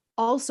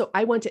also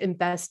I want to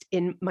invest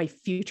in my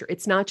future.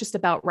 It's not just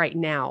about right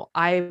now.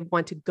 I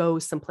want to go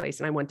someplace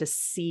and I want to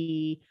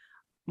see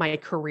my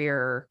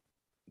career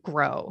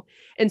grow.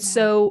 And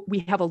so we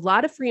have a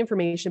lot of free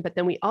information, but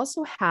then we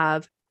also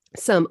have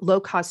some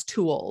low-cost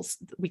tools,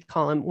 we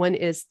call them. One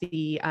is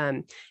the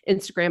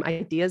Instagram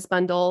Ideas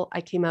Bundle.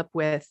 I came up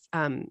with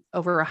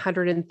over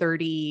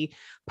 130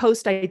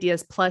 post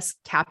ideas plus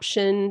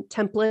caption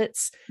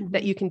templates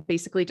that you can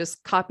basically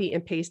just copy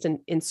and paste and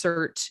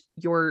insert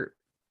your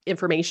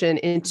information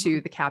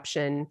into the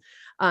caption.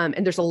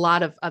 And there's a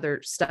lot of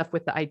other stuff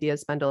with the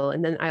Ideas Bundle.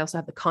 And then I also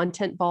have the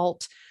Content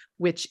Vault,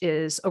 which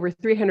is over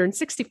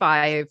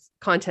 365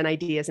 content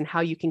ideas and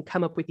how you can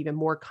come up with even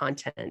more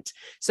content.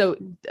 So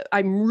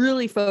I'm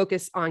really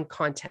focused on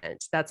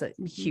content. That's a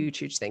huge,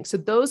 huge thing. So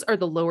those are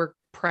the lower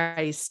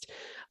priced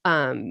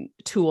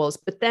tools.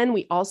 But then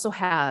we also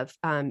have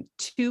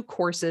 2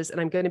 courses, and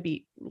I'm going to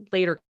be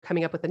later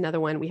coming up with another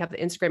one. We have the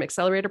Instagram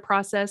Accelerator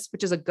Process,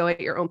 which is a go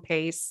at your own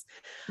pace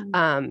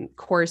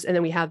course. And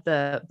then we have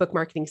the Book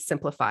Marketing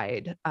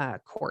Simplified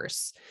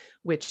course,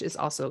 which is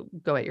also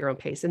go at your own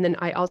pace. And then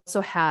I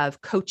also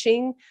have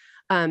coaching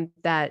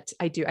that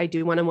I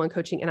do one-on-one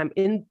coaching, and I'm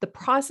in the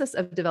process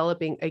of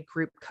developing a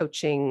group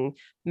coaching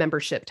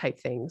membership type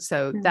thing.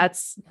 So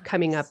that's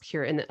coming up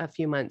here in a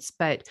few months,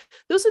 but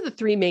those are the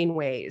 3 main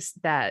ways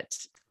that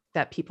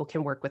people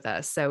can work with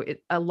us. So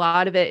a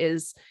lot of it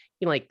is,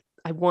 like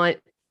I want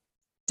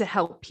to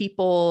help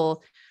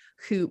people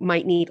who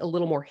might need a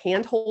little more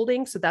hand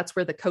holding. So that's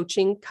where the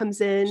coaching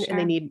comes in, and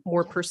they need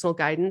more personal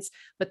guidance,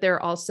 but there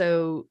are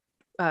also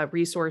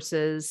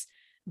resources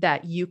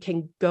that you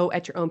can go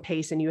at your own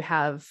pace, and you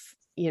have,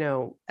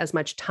 as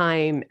much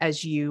time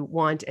as you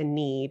want and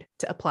need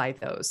to apply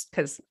those.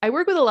 Cause I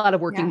work with a lot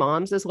of working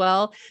moms as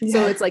well.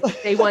 So it's like,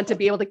 they want to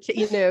be able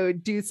to,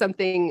 do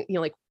something,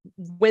 like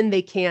when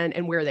they can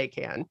and where they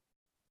can.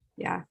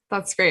 Yeah,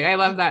 that's great. I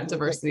love that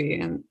diversity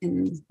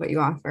in what you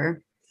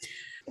offer.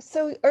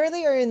 So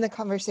earlier in the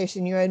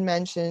conversation, you had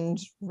mentioned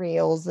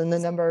reels and the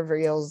number of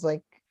reels,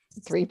 like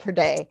 3 per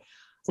day.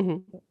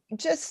 Mm-hmm.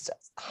 Just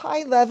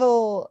high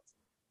level,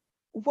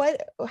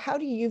 how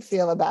do you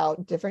feel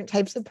about different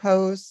types of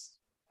posts?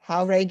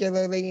 How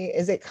regularly?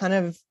 Is it kind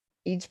of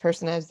each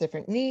person has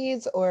different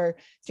needs, or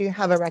do you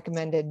have a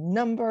recommended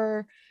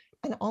number?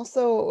 And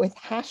also with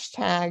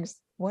hashtags,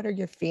 what are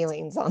your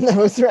feelings on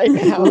those right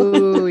now?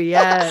 Oh,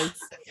 yes.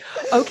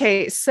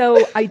 Okay.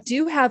 So I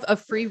do have a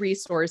free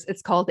resource.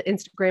 It's called the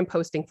Instagram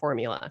Posting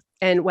Formula.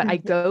 And what I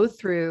go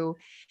through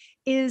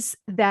is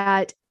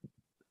that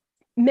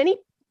many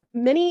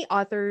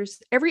authors,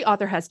 every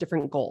author has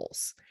different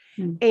goals.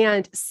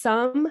 And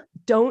some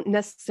don't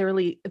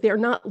necessarily, they're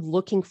not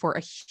looking for a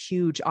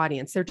huge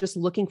audience. They're just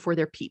looking for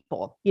their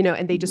people,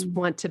 and they just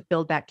want to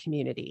build that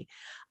community.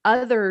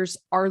 Others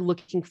are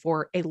looking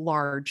for a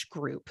large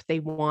group. They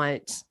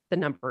want the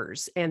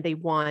numbers, and they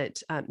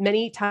want,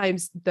 many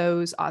times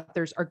those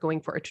authors are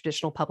going for a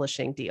traditional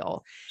publishing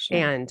deal. Sure.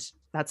 And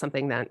that's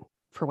something that,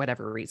 for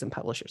whatever reason,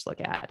 publishers look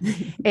at.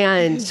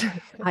 And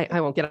I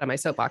won't get on my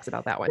soapbox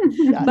about that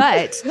one.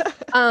 But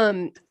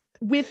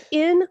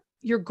within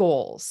your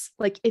goals,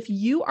 like if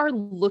you are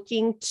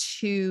looking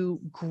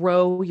to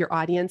grow your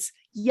audience,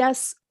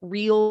 yes,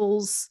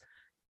 reels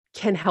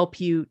can help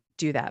you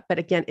do that. But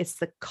again, it's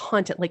the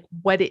content, like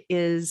what it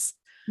is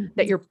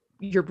that your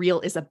reel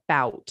is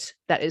about,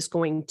 that is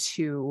going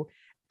to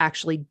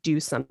actually do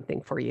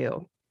something for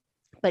you.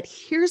 But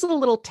here's a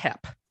little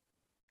tip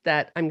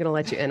that I'm going to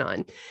let you in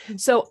on.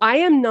 So I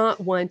am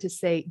not one to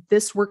say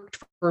this worked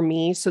for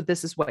me, so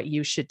this is what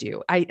you should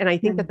do. I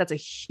think that that's a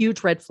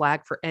huge red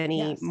flag for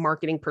any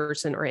marketing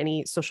person or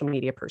any social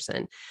media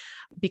person,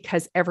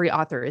 because every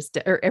author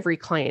or every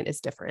client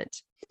is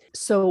different.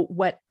 So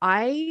what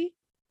I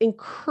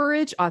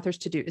encourage authors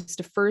to do is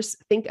to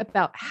first think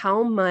about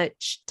how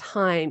much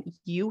time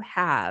you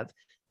have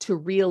to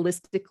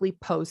realistically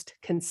post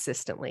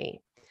consistently,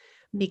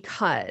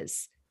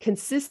 because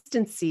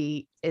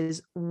consistency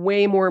is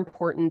way more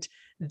important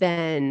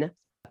than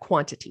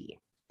quantity.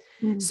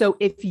 So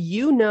if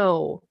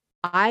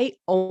I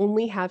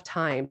only have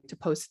time to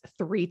post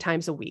 3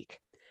 times a week,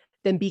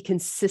 then be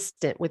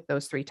consistent with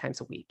those 3 times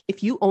a week.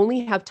 If you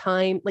only have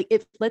time, like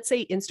if let's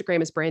say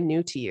Instagram is brand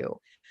new to you,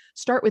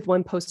 start with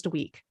 1 post a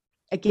week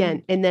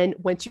again. And then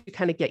once you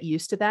kind of get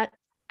used to that,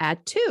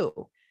 add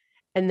 2.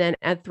 And then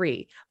add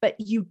 3, but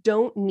you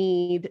don't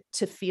need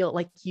to feel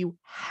like you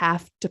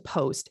have to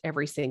post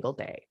every single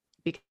day.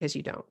 because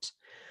you don't.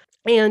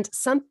 And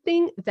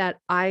something that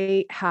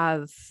I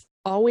have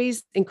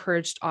always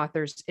encouraged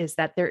authors is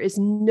that there is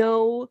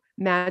no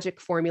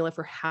magic formula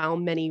for how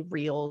many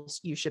reels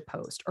you should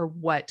post or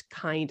what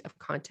kind of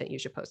content you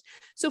should post.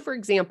 So for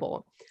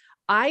example,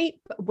 I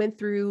went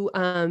through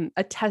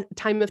a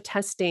time of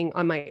testing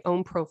on my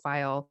own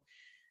profile.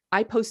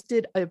 I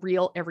posted a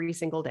reel every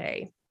single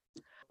day.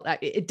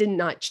 It did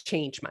not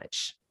change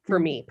much for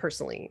me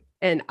personally.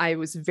 And I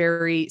was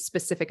very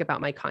specific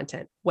about my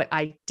content. What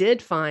I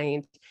did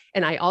find,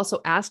 and I also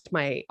asked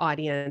my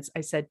audience,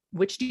 I said,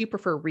 which do you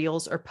prefer,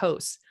 reels or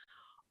posts?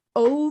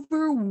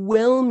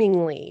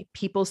 Overwhelmingly,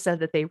 people said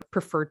that they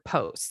preferred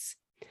posts.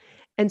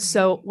 And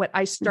so what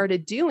I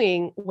started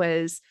doing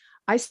was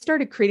I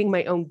started creating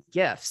my own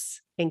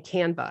GIFs in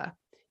Canva.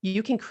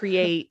 You can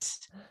create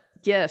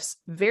GIFs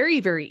very,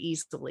 very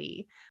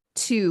easily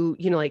to,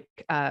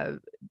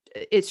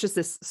 it's just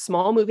this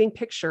small moving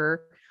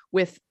picture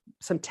with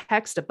some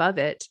text above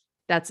it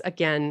that's,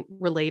 again,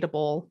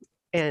 relatable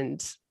and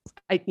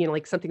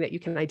something that you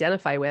can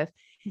identify with.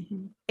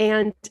 Mm-hmm.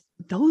 And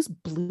those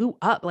blew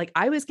up. Like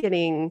I was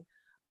getting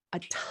a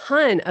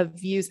ton of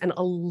views and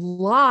a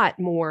lot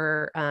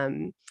more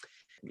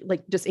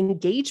just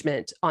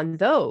engagement on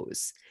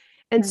those.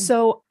 And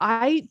so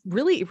I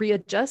really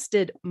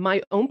readjusted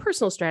my own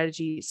personal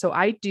strategy. So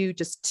I do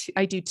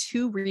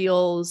 2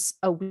 reels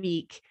a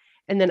week,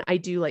 and then I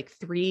do like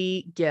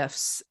 3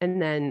 GIFs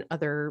and then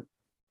other,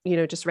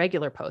 just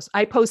regular posts.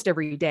 I post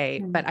every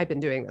day, but I've been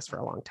doing this for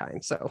a long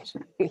time. So,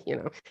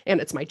 and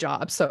it's my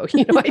job. So,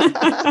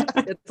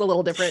 it's a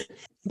little different,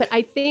 but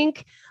I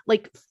think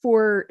like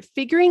for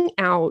figuring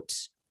out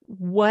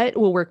what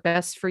will work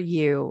best for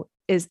you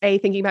is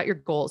thinking about your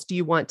goals. Do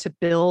you want to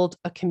build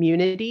a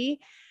community?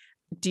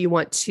 Do you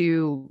want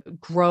to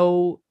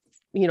grow,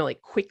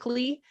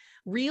 quickly?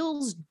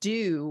 Reels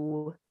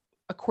do,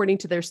 according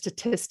to their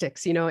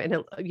statistics,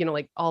 and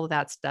all of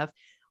that stuff,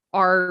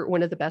 are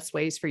one of the best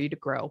ways for you to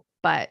grow.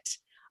 But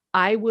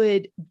I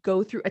would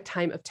go through a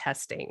time of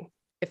testing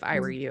if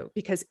I were you,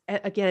 because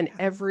again,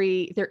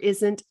 there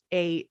isn't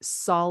a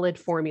solid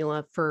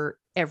formula for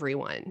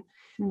everyone.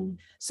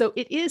 So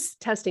it is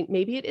testing.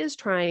 Maybe it is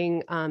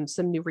trying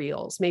some new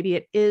reels. Maybe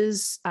it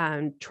is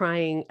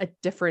trying a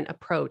different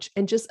approach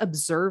and just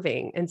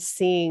observing and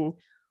seeing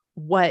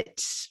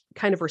what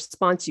kind of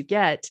response you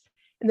get.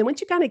 And then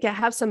once you kind of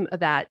have some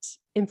of that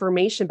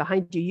information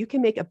behind you, you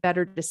can make a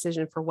better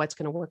decision for what's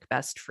going to work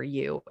best for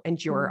you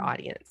and your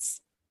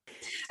audience.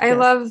 I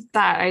love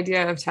that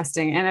idea of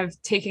testing and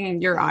of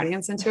taking your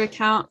audience into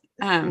account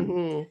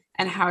and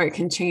how it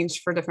can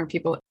change for different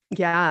people.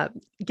 Yeah.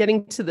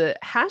 Getting to the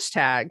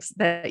hashtags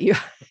that you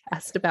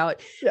asked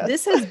about,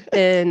 This has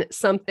been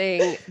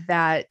something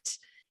that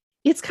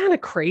it's kind of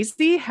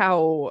crazy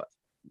how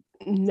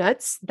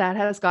nuts that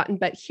has gotten.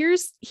 But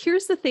here's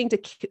the thing to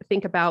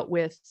think about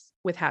with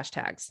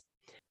hashtags.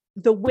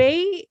 The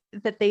way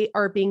that they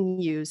are being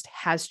used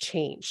has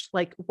changed.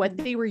 Like what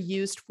they were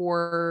used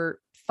for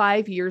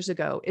 5 years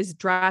ago is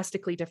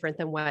drastically different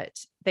than what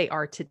they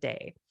are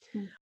today.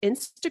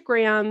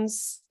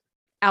 Instagram's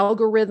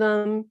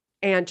algorithm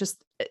and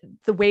just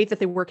the way that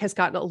they work has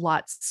gotten a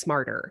lot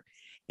smarter,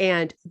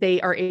 and they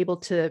are able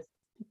to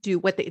do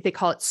what they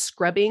call it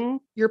scrubbing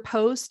your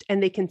post,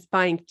 and they can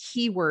find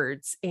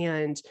keywords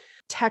and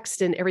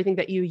text and everything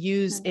that you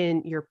use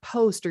in your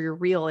post or your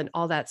reel and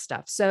all that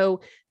stuff.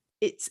 So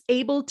it's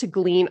able to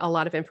glean a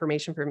lot of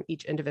information from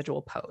each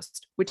individual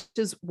post, which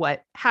is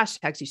what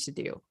hashtags used to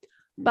do.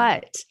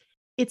 But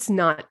it's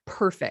not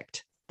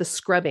perfect. The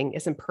scrubbing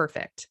isn't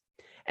perfect.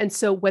 And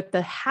so what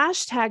the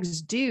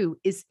hashtags do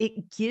is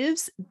it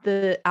gives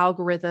the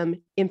algorithm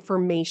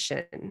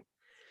information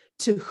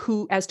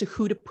as to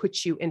who to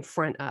put you in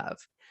front of.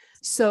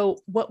 So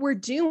what we're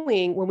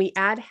doing when we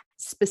add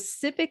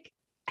specific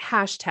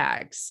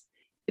hashtags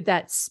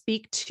that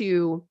speak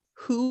to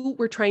who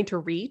we're trying to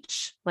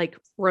reach, like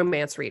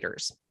romance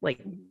readers,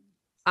 like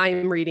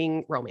I'm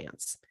reading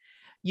romance.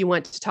 You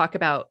want to talk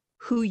about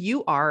who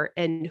you are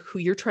and who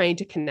you're trying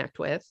to connect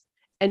with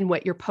and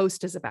what your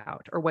post is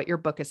about or what your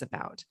book is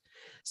about.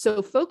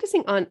 So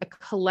focusing on a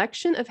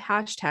collection of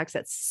hashtags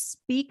that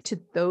speak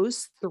to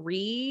those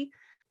three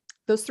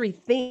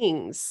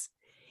things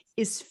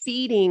is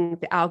feeding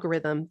the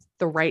algorithm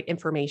the right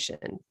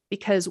information,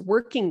 because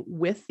working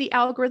with the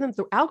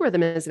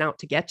algorithm isn't out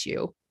to get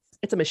you.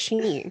 It's a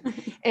machine.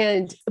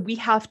 And we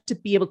have to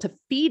be able to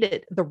feed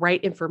it the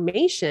right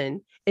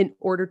information in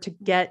order to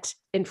get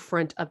in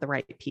front of the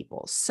right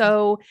people.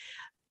 So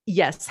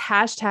yes,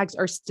 hashtags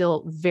are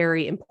still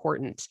very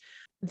important.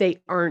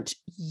 They aren't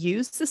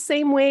used the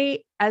same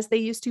way as they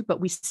used to, but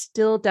we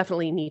still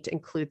definitely need to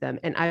include them.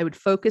 And I would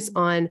focus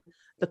on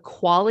the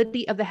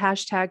quality of the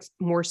hashtags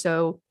more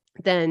so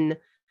than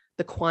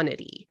the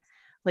quantity.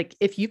 Like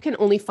if you can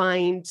only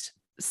find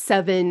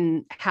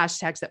 7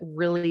 hashtags that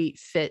really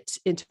fit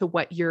into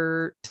what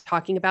you're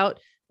talking about,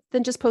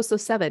 then just post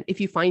those 7.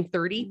 If you find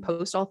 30,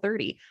 post all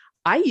 30.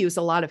 I use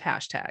a lot of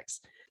hashtags,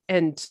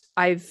 and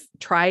I've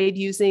tried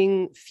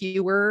using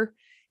fewer,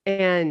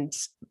 and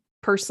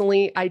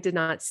personally, I did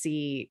not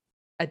see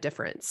a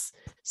difference.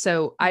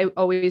 So I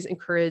always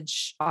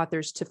encourage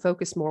authors to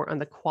focus more on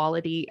the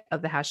quality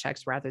of the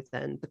hashtags rather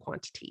than the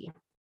quantity.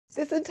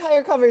 This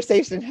entire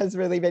conversation has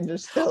really been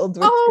just filled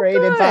with great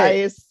good.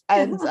 advice.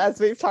 And as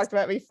we've talked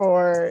about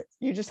before,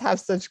 you just have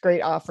such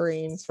great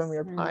offerings, from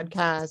your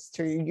podcast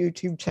to your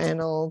YouTube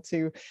channel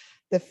to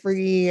the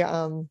free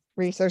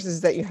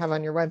resources that you have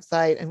on your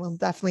website. And we'll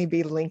definitely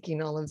be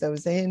linking all of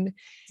those in.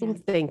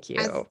 Thank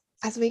you.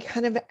 As we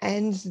kind of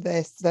end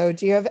this, though,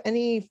 do you have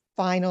any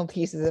final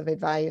pieces of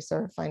advice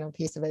or final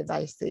piece of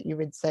advice that you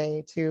would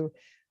say to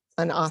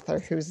an author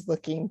who's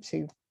looking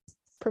to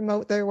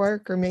promote their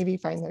work or maybe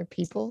find their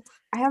people?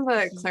 I have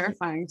a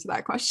clarifying to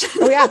that question.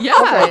 Oh yeah.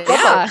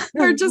 Yeah.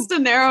 Or just a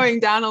narrowing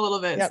down a little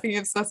bit, speaking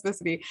of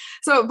specificity.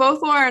 So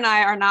both Laura and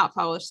I are not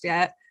published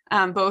yet.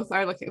 Both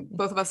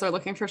of us are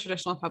looking for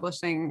traditional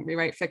publishing. We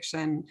write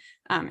fiction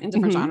in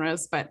different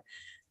genres, but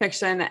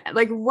fiction.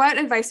 Like, what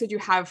advice would you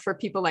have for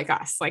people like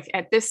us, like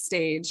at this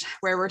stage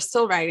where we're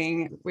still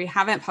writing, we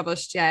haven't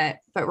published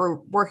yet, but we're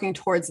working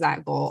towards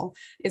that goal?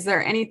 Is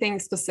there anything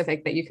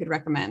specific that you could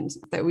recommend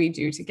that we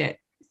do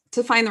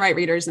to find the right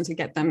readers and to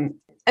get them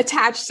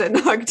attached and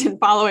hooked and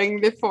following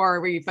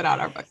before we put out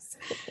our books?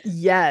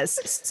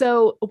 Yes.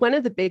 So one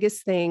of the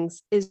biggest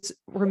things is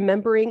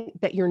remembering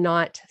that you're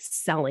not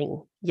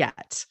selling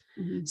yet.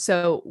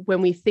 So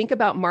when we think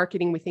about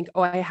marketing, we think,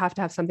 oh, I have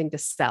to have something to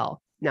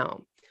sell.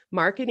 No,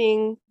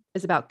 marketing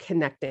is about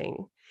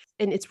connecting.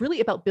 And it's really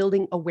about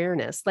building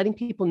awareness, letting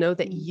people know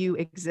that you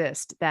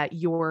exist, that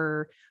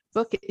you're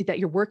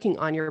working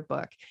on your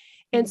book.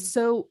 And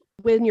so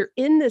when you're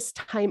in this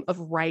time of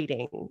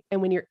writing,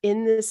 and when you're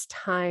in this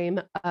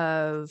time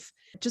of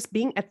just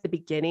being at the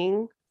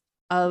beginning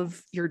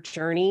of your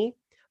journey,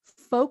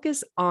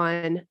 focus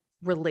on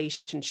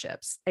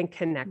relationships and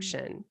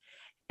connection.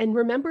 And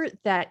remember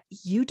that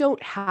you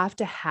don't have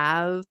to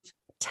have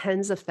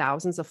tens of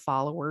thousands of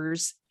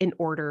followers in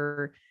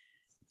order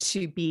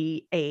to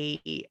be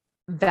a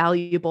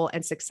valuable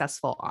and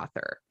successful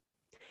author.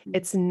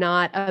 It's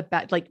not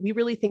about, like, we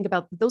really think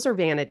about, those are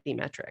vanity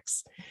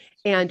metrics.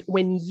 And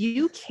when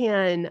you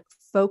can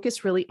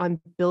focus really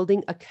on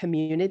building a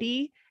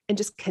community and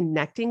just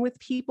connecting with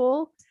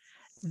people,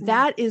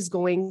 that is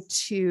going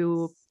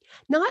to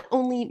not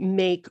only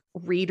make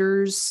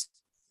readers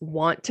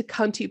want to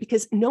come to you,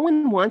 because no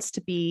one wants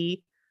to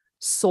be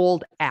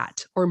sold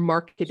at or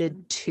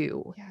marketed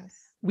to.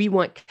 We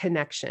want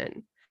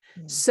connection.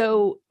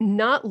 So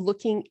not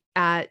looking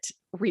at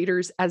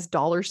readers as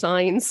dollar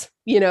signs,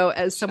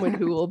 as someone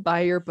who will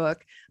buy your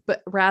book,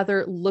 but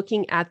rather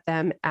looking at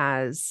them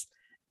as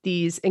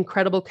these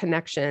incredible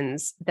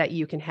connections that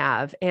you can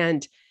have,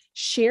 and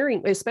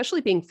sharing,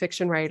 especially being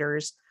fiction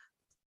writers,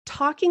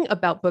 talking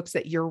about books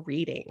that you're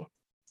reading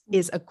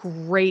is a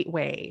great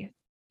way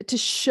to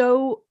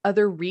show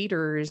other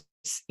readers,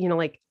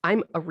 like,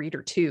 I'm a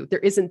reader too. There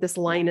isn't this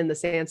line in the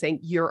sand saying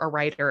you're a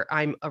writer,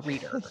 I'm a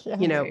reader,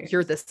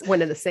 you're this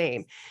one and the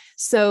same.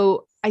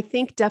 So I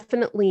think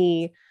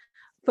definitely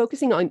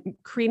focusing on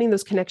creating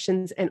those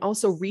connections and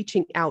also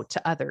reaching out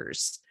to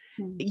others.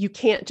 You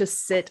can't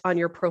just sit on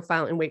your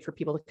profile and wait for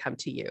people to come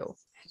to you.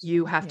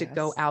 You have to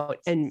go out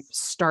and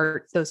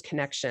start those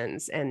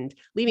connections and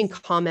leaving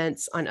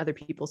comments on other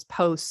people's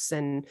posts.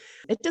 And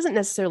it doesn't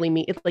necessarily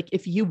mean,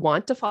 if you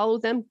want to follow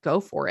them, go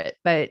for it.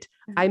 But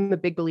I'm a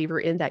big believer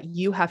in that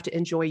you have to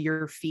enjoy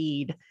your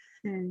feed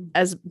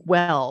as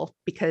well,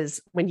 because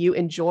when you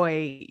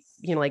enjoy,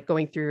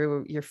 going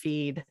through your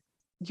feed,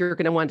 you're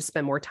going to want to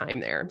spend more time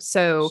there.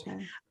 So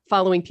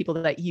following people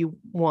that you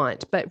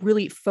want, but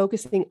really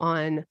focusing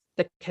on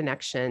the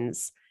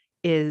connections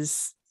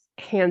is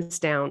hands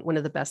down one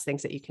of the best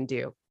things that you can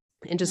do.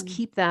 And just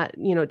keep that,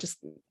 just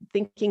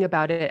thinking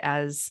about it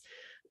as,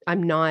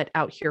 I'm not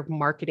out here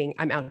marketing,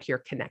 I'm out here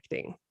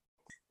connecting.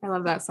 I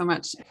love that so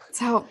much.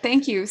 So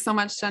thank you so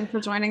much, Jen, for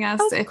joining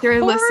us. If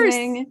you're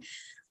listening,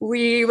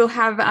 we will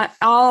have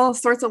all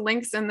sorts of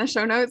links in the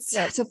show notes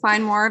to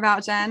find more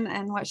about Jen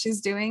and what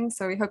she's doing.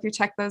 So we hope you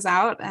check those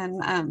out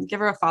and give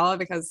her a follow,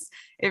 because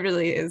it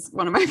really is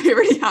one of my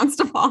favorite accounts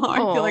to follow. I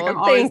feel like I'm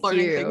always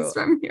learning things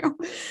from you.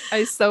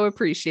 I so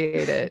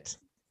appreciate it.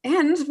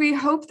 And we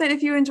hope that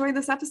if you enjoyed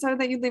this episode,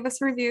 that you leave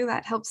us a review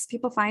that helps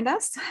people find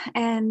us.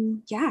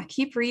 And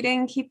keep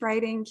reading, keep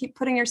writing, keep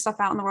putting your stuff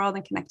out in the world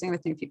and connecting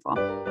with new people.